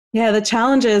 Yeah, the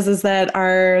challenge is that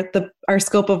our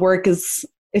scope of work is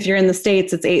If you're in the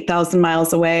States, it's 8,000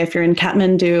 miles away. If you're in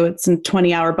Kathmandu, it's a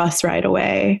 20-hour bus ride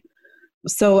away.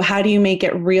 So how do you make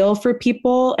it real for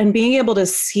people? And being able to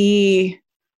see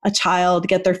a child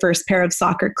get their first pair of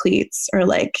soccer cleats or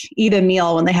like eat a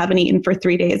meal when they haven't eaten for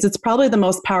 3 days, it's probably the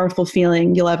most powerful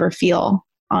feeling you'll ever feel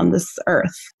on this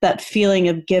earth. That feeling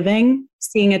of giving,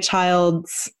 seeing a child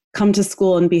come to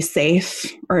school and be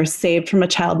safe or saved from a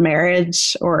child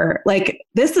marriage, or like,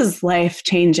 this is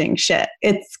life-changing shit.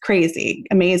 It's crazy,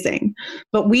 amazing.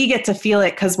 But we get to feel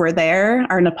it because we're there,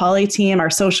 our Nepali team, our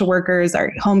social workers,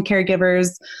 our home caregivers,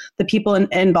 the people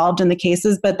involved in the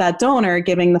cases. But that donor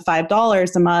giving the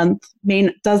 $5 a month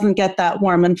doesn't get that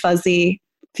warm and fuzzy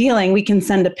feeling. We can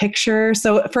send a picture.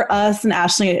 So for us, and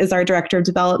Ashley is our director of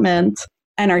development,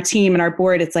 and our team and our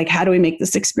board, it's like, how do we make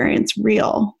this experience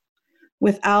real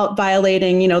without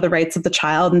violating, the rights of the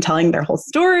child and telling their whole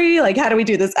story? Like, how do we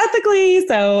do this ethically?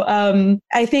 So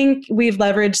I think we've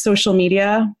leveraged social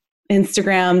media,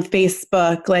 Instagram,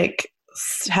 Facebook, like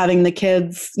having the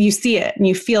kids, you see it and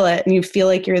you feel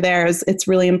like you're there. It's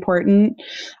really important.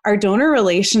 Our donor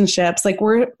relationships, like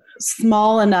we're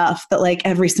small enough that like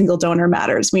every single donor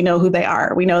matters. We know who they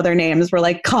are. We know their names. We're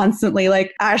like constantly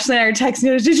like, Ashley and I are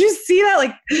texting, did you see that?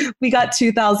 Like we got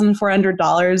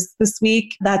 $2,400 this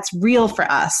week. That's real for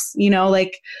us.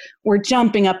 Like we're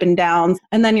jumping up and down,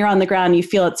 and then you're on the ground, you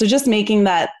feel it. So just making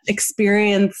that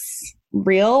experience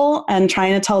real and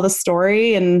trying to tell the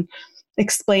story and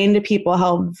explain to people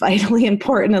how vitally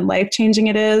important and life-changing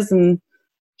it is, and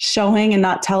showing and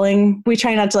not telling. We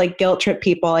try not to like guilt trip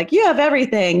people, like, you have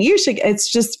everything, you should. It's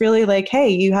just really like, hey,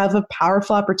 you have a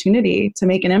powerful opportunity to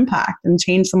make an impact and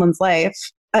change someone's life.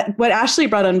 What Ashley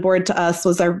brought on board to us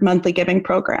was our monthly giving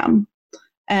program.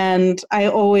 And I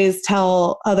always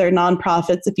tell other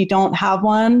nonprofits, if you don't have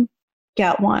one,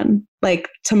 get one, like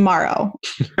tomorrow.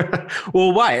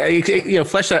 Well, why?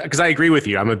 Flesh that, because I agree with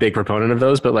you. I'm a big proponent of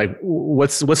those, but like,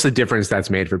 what's the difference that's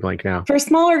made for Blink now? For a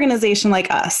small organization like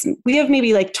us, we have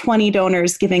maybe like 20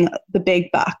 donors giving the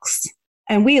big bucks.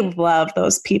 And we love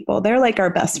those people. They're like our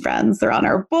best friends. They're on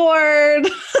our board.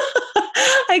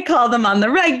 I call them on the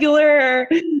regular.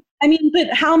 I mean,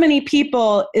 but how many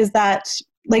people is that?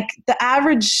 Like the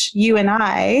average you and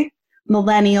I,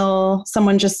 millennial,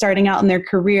 someone just starting out in their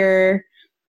career,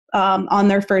 on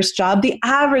their first job, the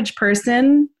average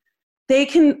person, they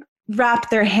can wrap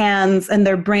their hands and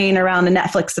their brain around a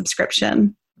Netflix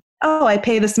subscription. Oh, I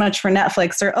pay this much for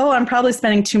Netflix, or, oh, I'm probably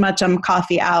spending too much on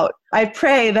coffee out. I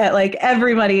pray that like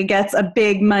everybody gets a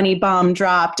big money bomb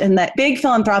dropped and that big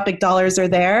philanthropic dollars are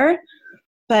there.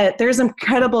 But there's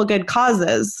incredible good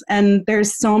causes, and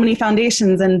there's so many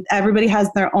foundations, and everybody has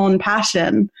their own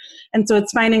passion. And so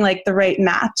it's finding like the right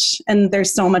match, and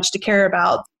there's so much to care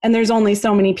about. And there's only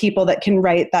so many people that can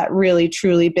write that really,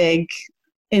 truly big,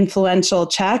 influential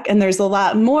check. And there's a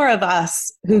lot more of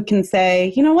us who can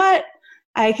say, you know what?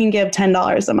 I can give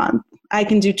 $10 a month. I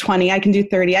can do 20, I can do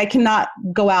 30. I cannot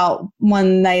go out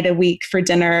one night a week for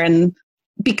dinner. And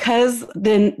because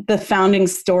the founding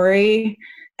story,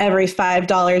 every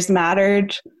 $5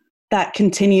 mattered, that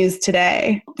continues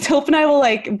today. Hope and I will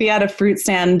like be at a fruit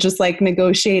stand just like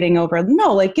negotiating over,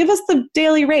 no, like give us the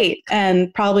daily rate.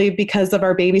 And probably because of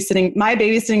my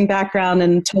babysitting background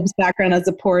and Tobe's background as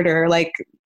a porter, like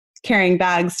carrying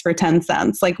bags for 10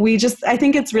 cents. Like I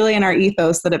think it's really in our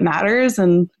ethos that it matters.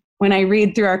 And when I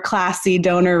read through our classy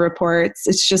donor reports,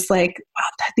 it's just like,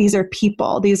 wow, these are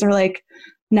people. These are like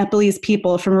Nepalese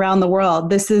people from around the world.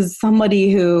 This is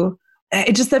somebody who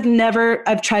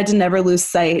I've tried to never lose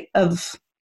sight of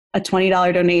a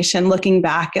 $20 donation, looking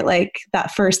back at like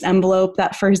that first envelope,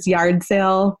 that first yard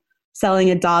sale, selling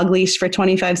a dog leash for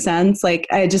 25 cents. Like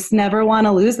I just never want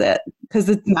to lose it because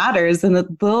it matters. And the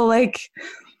little like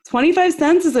 25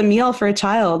 cents is a meal for a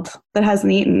child that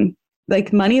hasn't eaten.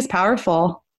 Like money is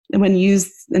powerful, and when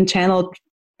used and channeled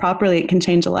properly, it can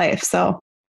change a life. So,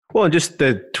 well, just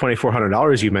the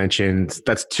 $2,400 you mentioned,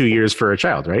 that's 2 years for a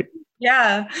child, right?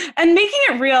 Yeah. And making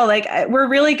it real, like we're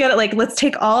really good at like, let's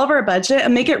take all of our budget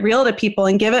and make it real to people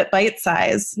and give it bite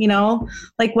size,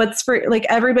 like what's for like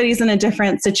everybody's in a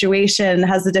different situation,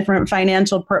 has a different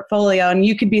financial portfolio, and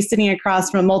you could be sitting across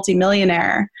from a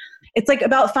multimillionaire. It's like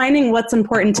about finding what's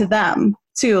important to them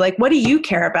too. Like, what do you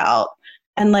care about?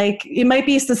 And like, it might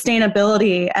be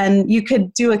sustainability, and you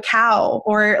could do a cow,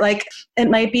 or like,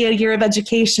 it might be a year of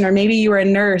education, or maybe you were a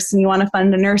nurse and you want to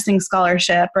fund a nursing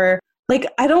scholarship, or like,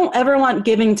 I don't ever want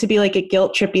giving to be like a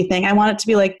guilt trippy thing. I want it to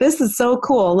be like, this is so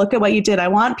cool. Look at what you did. I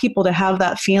want people to have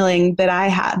that feeling that I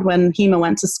had when Hema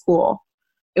went to school.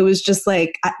 It was just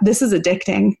like, this is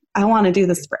addicting. I want to do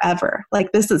this forever.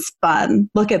 Like, this is fun.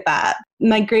 Look at that.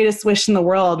 My greatest wish in the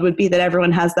world would be that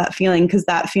everyone has that feeling, because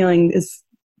that feeling is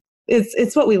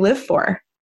it's what we live for.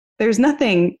 There's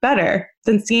nothing better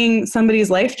than seeing somebody's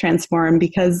life transform,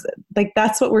 because like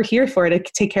that's what we're here for, to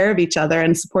take care of each other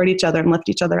and support each other and lift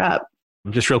each other up.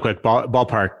 Just real quick,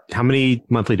 ballpark, how many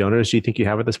monthly donors do you think you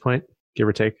have at this point, give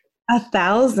or take?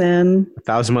 1,000.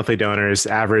 1,000 monthly donors,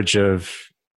 average of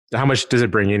how much does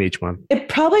it bring in each month? It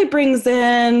probably brings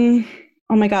in,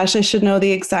 oh my gosh, I should know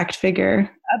the exact figure.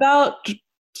 About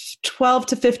 $12,000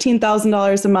 to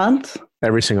 $15,000 a month.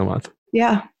 Every single month.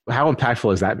 Yeah. How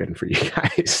impactful has that been for you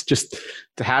guys? Just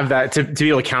to have that, to be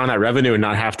able to count on that revenue and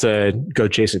not have to go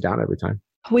chase it down every time.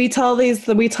 We tell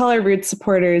our Roots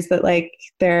supporters that like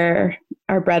they're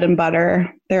our bread and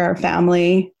butter, they're our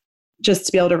family, just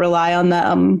to be able to rely on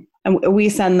them. And we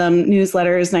send them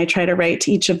newsletters, and I try to write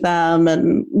to each of them,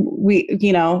 and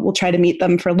we'll try to meet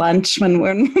them for lunch when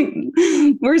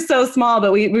we're so small,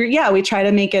 but we try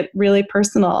to make it really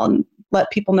personal and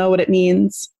let people know what it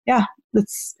means. Yeah.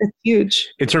 It's huge.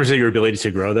 In terms of your ability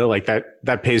to grow though, like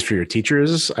that pays for your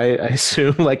teachers, I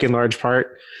assume, like in large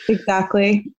part.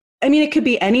 Exactly. I mean, it could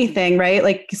be anything, right?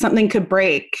 Like something could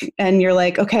break and you're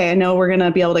like, okay, I know we're going to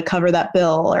be able to cover that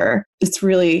bill, or it's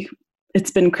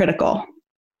been critical.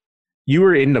 You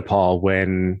were in Nepal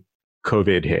when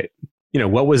COVID hit.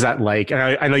 What was that like? And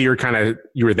I know you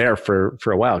were there for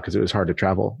a while because it was hard to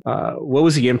travel. What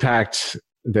was the impact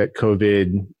that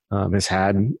COVID has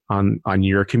had on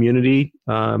your community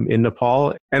in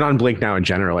Nepal and on Blink Now in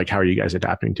general? Like, how are you guys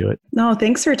adapting to it? No,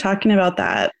 thanks for talking about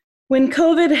that. When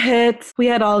COVID hit, we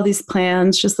had all of these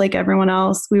plans, just like everyone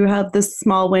else. We had this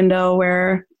small window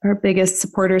where our biggest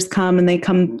supporters come and they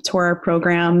come to our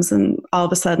programs, and all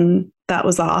of a sudden that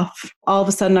was off. All of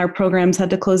a sudden our programs had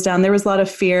to close down. There was a lot of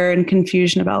fear and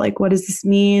confusion about like, what does this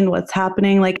mean? What's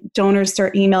happening? Like donors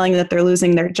start emailing that they're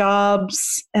losing their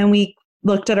jobs. And we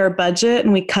looked at our budget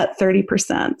and we cut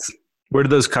 30%. Where did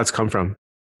those cuts come from?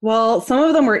 Well, some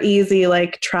of them were easy,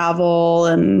 like travel,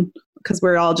 and because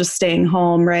we're all just staying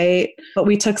home, right? But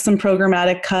we took some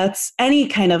programmatic cuts. Any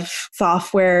kind of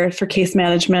software for case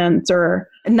management or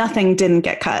nothing didn't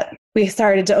get cut. We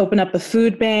started to open up a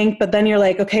food bank, but then you're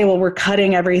like, okay, well, we're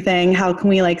cutting everything. How can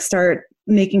we like start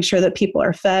making sure that people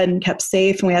are fed and kept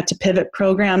safe? And we had to pivot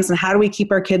programs. And how do we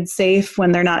keep our kids safe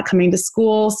when they're not coming to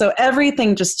school? So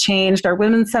everything just changed. Our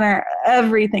women's center,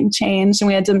 everything changed. And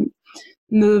we had to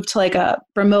move to like a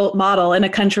remote model in a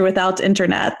country without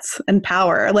internet and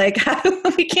power. Like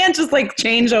we can't just like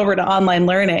change over to online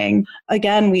learning.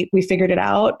 Again, we figured it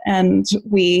out, and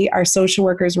our social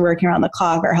workers were working around the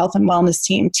clock, our health and wellness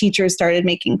team, teachers started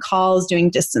making calls, doing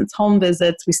distance home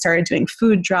visits. We started doing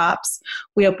food drops.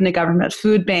 We opened a government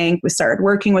food bank. We started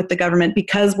working with the government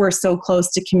because we're so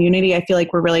close to community. I feel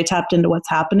like we're really tapped into what's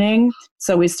happening.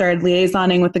 So we started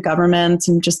liaisoning with the government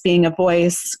and just being a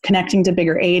voice, connecting to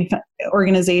bigger aid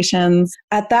organizations.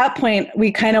 At that point,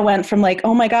 we kind of went from like,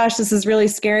 oh my gosh, this is really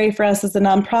scary for us as a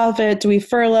nonprofit. Do we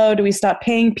furlough? Do we stop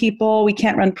paying people? We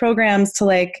can't run programs, to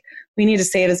like, we need to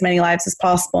save as many lives as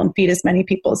possible and feed as many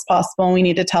people as possible. And we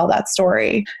need to tell that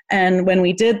story. And when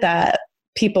we did that,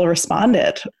 people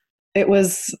responded. It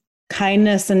was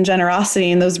kindness and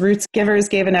generosity, and those Roots givers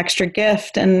gave an extra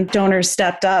gift, and donors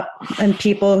stepped up, and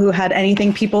people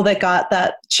that got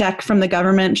that check from the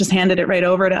government just handed it right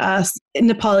over to us.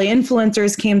 Nepali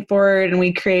influencers came forward, and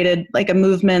we created like a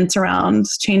movement around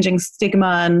changing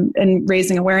stigma and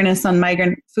raising awareness on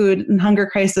migrant food and hunger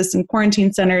crisis and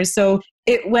quarantine centers. So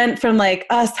it went from like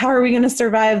us, how are we going to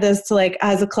survive this, to like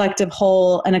as a collective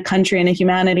whole and a country and a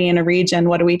humanity and a region,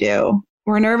 what do we do?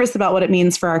 We're nervous about what it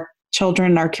means for our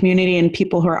children in our community and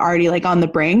people who are already like on the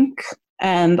brink,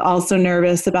 and also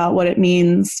nervous about what it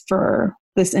means for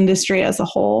this industry as a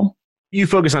whole. You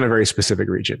focus on a very specific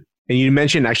region, and you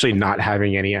mentioned actually not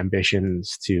having any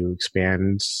ambitions to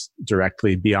expand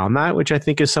directly beyond that, which I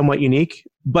think is somewhat unique,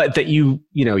 but that you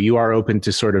are open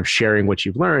to sort of sharing what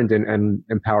you've learned and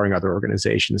empowering other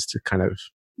organizations to kind of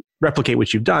replicate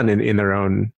what you've done in their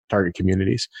own target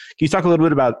communities. Can you talk a little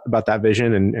bit about that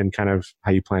vision and kind of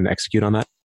how you plan to execute on that?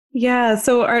 Yeah.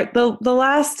 So the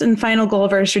last and final goal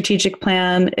of our strategic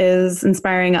plan is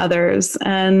inspiring others.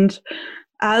 And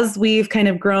as we've kind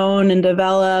of grown and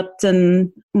developed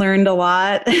and learned a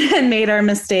lot and made our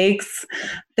mistakes,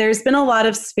 there's been a lot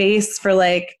of space for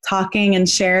like talking and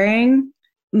sharing,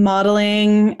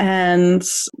 modeling, and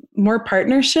more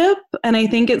partnership. And I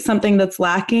think it's something that's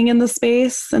lacking in the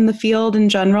space, in the field in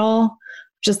general.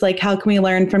 just like, how can we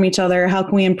learn from each other? How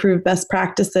can we improve best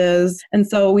practices? And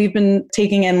so we've been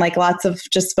taking in like lots of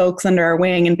just folks under our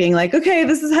wing and being like, okay,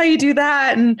 this is how you do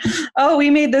that. And oh, we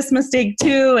made this mistake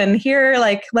too. And here,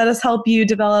 like, let us help you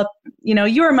develop,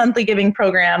 your monthly giving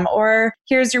program, or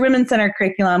here's your Women's Center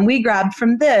curriculum. We grabbed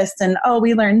from this, and oh,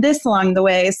 we learned this along the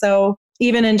way. So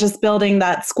even in just building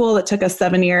that school that took us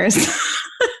 7 years,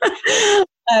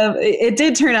 it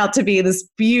did turn out to be this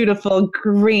beautiful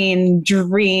green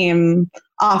dream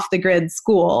off the grid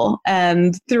school.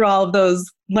 And through all of those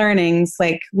learnings,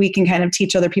 like, we can kind of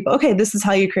teach other people, okay, this is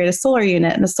how you create a solar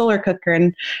unit and a solar cooker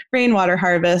and rainwater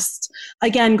harvest.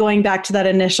 Again, going back to that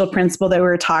initial principle that we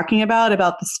were talking about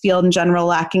this field in general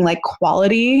lacking like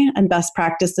quality and best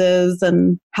practices,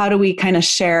 and how do we kind of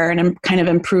share and kind of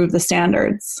improve the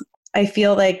standards. I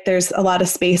feel like there's a lot of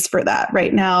space for that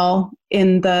right now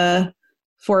in the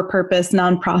for-purpose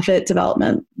nonprofit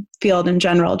development field in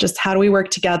general. Just how do we work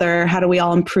together? How do we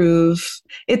all improve?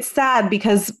 It's sad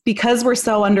because we're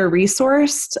so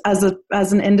under-resourced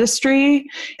as an industry,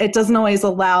 it doesn't always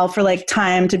allow for like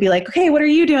time to be like, okay, what are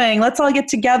you doing? Let's all get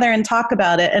together and talk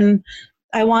about it. And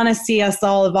I want to see us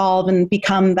all evolve and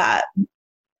become that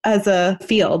as a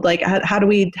field. Like, how do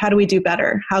we do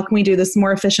better? How can we do this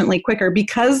more efficiently, quicker?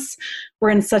 Because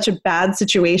we're in such a bad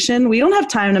situation, we don't have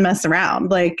time to mess around.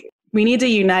 Like, we need to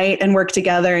unite and work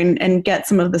together and get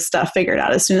some of this stuff figured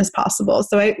out as soon as possible.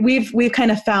 So we've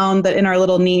kind of found that in our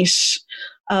little niche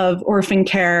of orphan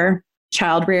care,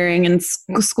 child rearing, and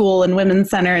school and women's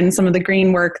center, and some of the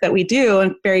green work that we do,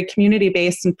 and very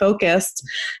community-based and focused.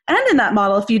 And in that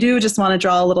model, if you do just want to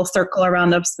draw a little circle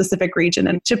around a specific region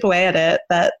and chip away at it,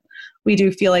 that we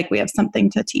do feel like we have something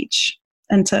to teach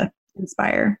and to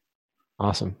inspire.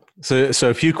 Awesome. So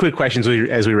a few quick questions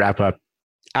as we wrap up.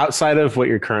 Outside of what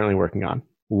you're currently working on,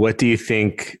 what do you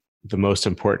think the most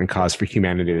important cause for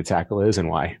humanity to tackle is, and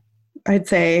why? I'd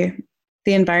say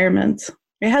the environment.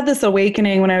 I had this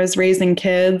awakening when I was raising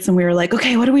kids, and we were like,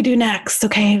 okay, what do we do next?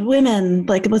 Okay, women,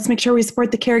 like, let's make sure we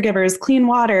support the caregivers, clean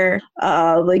water,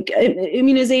 like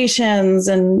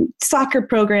immunizations and soccer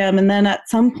program. And then at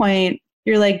some point,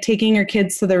 you're like taking your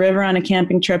kids to the river on a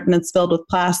camping trip and it's filled with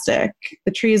plastic.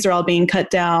 The trees are all being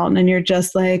cut down. And you're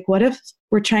just like, what if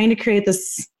we're trying to create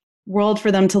this world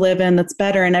for them to live in that's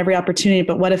better in every opportunity,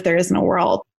 but what if there isn't a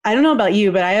world? I don't know about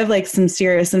you, but I have like some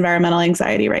serious environmental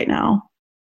anxiety right now.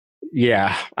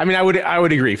 Yeah. I mean, I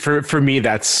would agree. For me,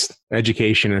 that's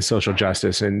education and social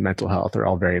justice and mental health are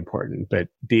all very important. But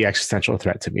the existential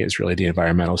threat to me is really the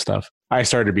environmental stuff. I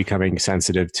started becoming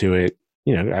sensitive to it.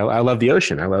 I love the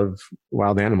ocean. I love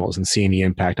wild animals and seeing the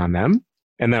impact on them.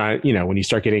 And then when you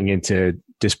start getting into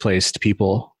displaced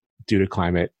people due to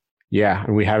climate, yeah,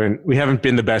 we haven't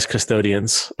been the best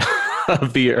custodians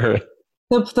of the earth.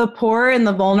 The poor and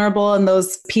the vulnerable and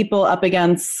those people up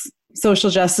against social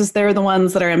justice, they're the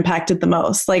ones that are impacted the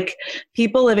most. Like,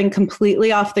 people living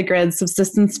completely off the grid,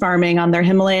 subsistence farming on their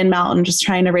Himalayan mountain, just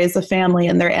trying to raise a family,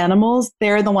 and their animals,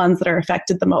 they're the ones that are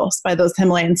affected the most by those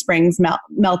Himalayan springs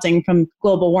melting from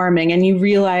global warming. And you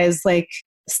realize like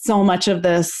so much of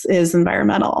this is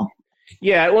environmental.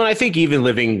 Yeah, well, I think even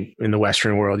living in the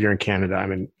Western world, you're in Canada,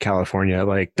 I'm in California,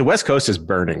 like the West Coast is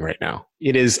burning right now.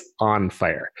 It is on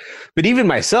fire. But even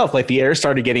myself, like the air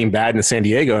started getting bad in San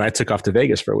Diego and I took off to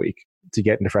Vegas for a week to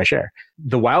get into fresh air.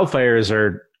 The wildfires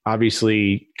are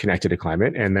obviously connected to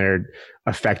climate and they're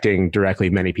affecting directly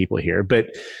many people here, but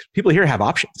people here have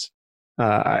options.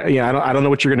 I don't know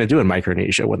what you're going to do in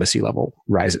Micronesia when the sea level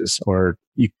rises, or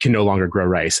you can no longer grow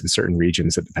rice in certain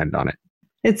regions that depend on it.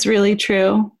 It's really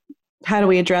true. How do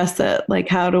we address it? Like,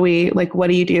 what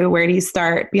do you do? Where do you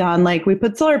start? Beyond like, we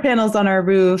put solar panels on our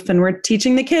roof and we're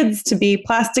teaching the kids to be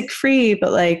plastic free,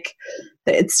 but like,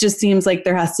 it just seems like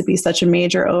there has to be such a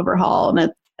major overhaul.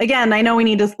 And again, I know we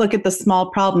need to look at the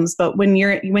small problems, but when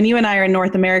you and I are in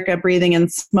North America breathing in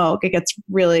smoke, it gets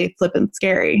really flippin'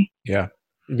 scary. Yeah.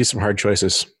 It'd be some hard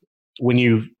choices. When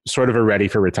you sort of are ready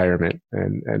for retirement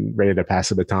and ready to pass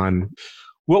the baton,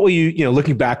 what will you,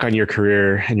 looking back on your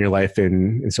career and your life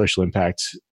in social impact,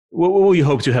 what will you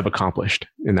hope to have accomplished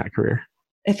in that career?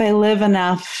 If I live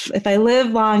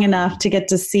long enough to get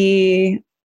to see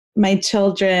my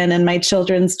children and my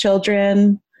children's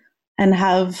children and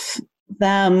have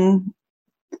them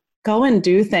go and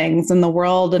do things in the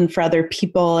world and for other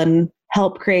people and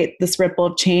help create this ripple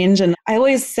of change. And I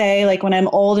always say, like, when I'm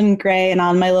old and gray and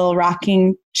on my little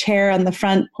rocking chair on the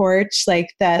front porch, like,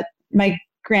 that my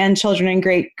grandchildren and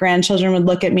great grandchildren would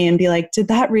look at me and be like, did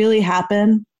that really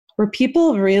happen? Were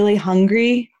people really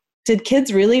hungry? Did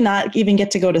kids really not even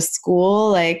get to go to school?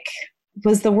 Like,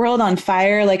 was the world on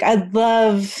fire? Like, I'd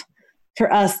love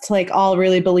for us to like all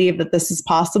really believe that this is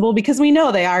possible, because we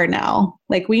know they are now.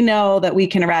 Like, we know that we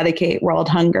can eradicate world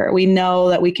hunger. We know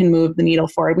that we can move the needle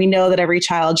forward. We know that every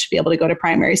child should be able to go to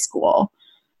primary school.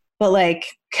 But like,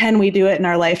 can we do it in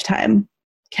our lifetime?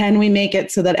 Can we make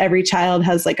it so that every child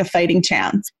has like a fighting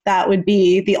chance? That would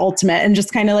be the ultimate. And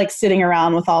just kind of like sitting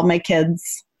around with all my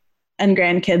kids and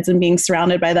grandkids and being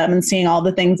surrounded by them and seeing all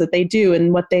the things that they do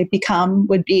and what they become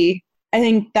would be, I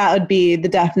think that would be the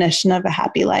definition of a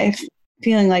happy life.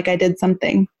 Feeling like I did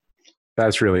something.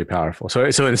 That's really powerful. So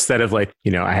instead of like,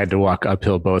 I had to walk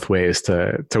uphill both ways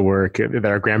to work, that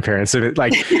our grandparents,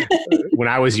 like when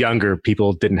I was younger,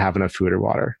 people didn't have enough food or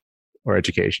water or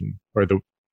education, or the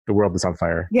world was on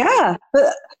fire. Yeah.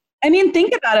 But I mean,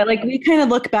 think about it. Like, we kind of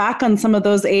look back on some of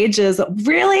those ages.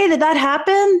 Really? Did that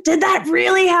happen? Did that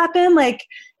really happen? Like,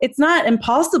 it's not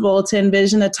impossible to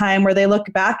envision a time where they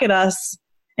look back at us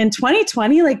in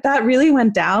 2020, like that really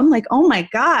went down. Like, oh my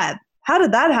God, how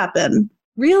did that happen?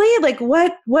 Really? Like,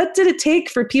 what did it take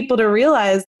for people to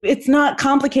realize it's not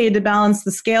complicated to balance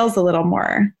the scales a little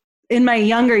more? In my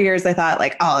younger years, I thought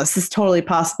like, oh, this is totally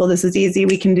possible. This is easy.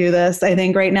 We can do this. I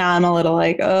think right now I'm a little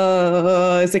like,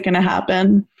 oh, is it going to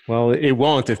happen? Well, it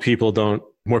won't if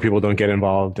more people don't get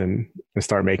involved and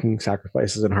start making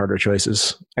sacrifices and harder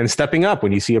choices and stepping up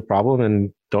when you see a problem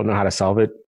and don't know how to solve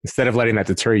it. Instead of letting that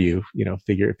deter you,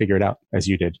 figure it out as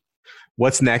you did.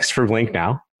 What's next for Blink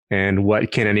Now? And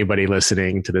what can anybody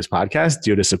listening to this podcast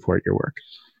do to support your work?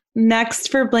 Next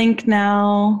for Blink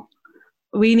Now,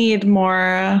 we need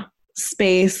more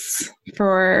space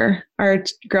for our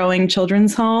growing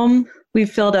children's home. We've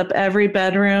filled up every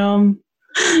bedroom.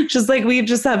 We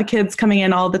just have kids coming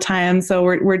in all the time. So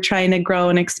we're trying to grow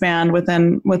and expand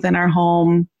within our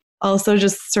home. Also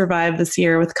just survive this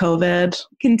year with COVID,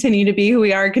 continue to be who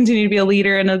we are, continue to be a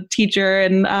leader and a teacher.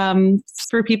 And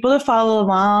for people to follow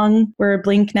along, we're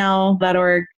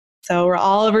blinknow.org. So we're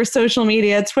all over social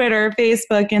media, Twitter,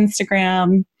 Facebook,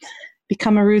 Instagram.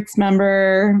 Become a Roots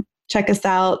member. Check us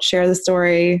out, share the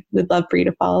story. We'd love for you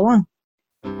to follow along.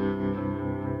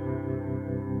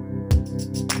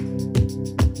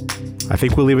 I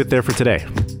think we'll leave it there for today.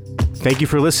 Thank you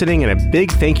for listening, and a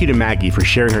big thank you to Maggie for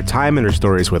sharing her time and her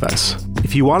stories with us.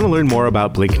 If you want to learn more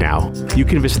about Blink Now, you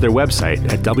can visit their website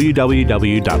at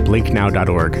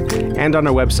www.blinknow.org and on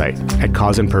our website at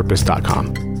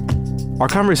causeandpurpose.com. Our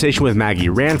conversation with Maggie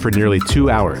ran for nearly 2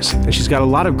 hours, and she's got a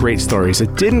lot of great stories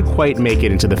that didn't quite make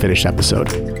it into the finished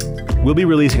episode. We'll be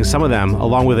releasing some of them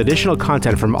along with additional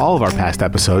content from all of our past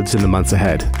episodes in the months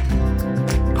ahead.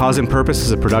 Cause and Purpose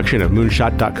is a production of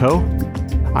Moonshot.co.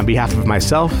 On behalf of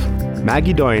myself,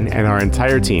 Maggie Doyne, and our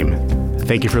entire team,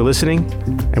 thank you for listening,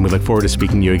 and we look forward to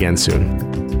speaking to you again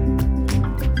soon.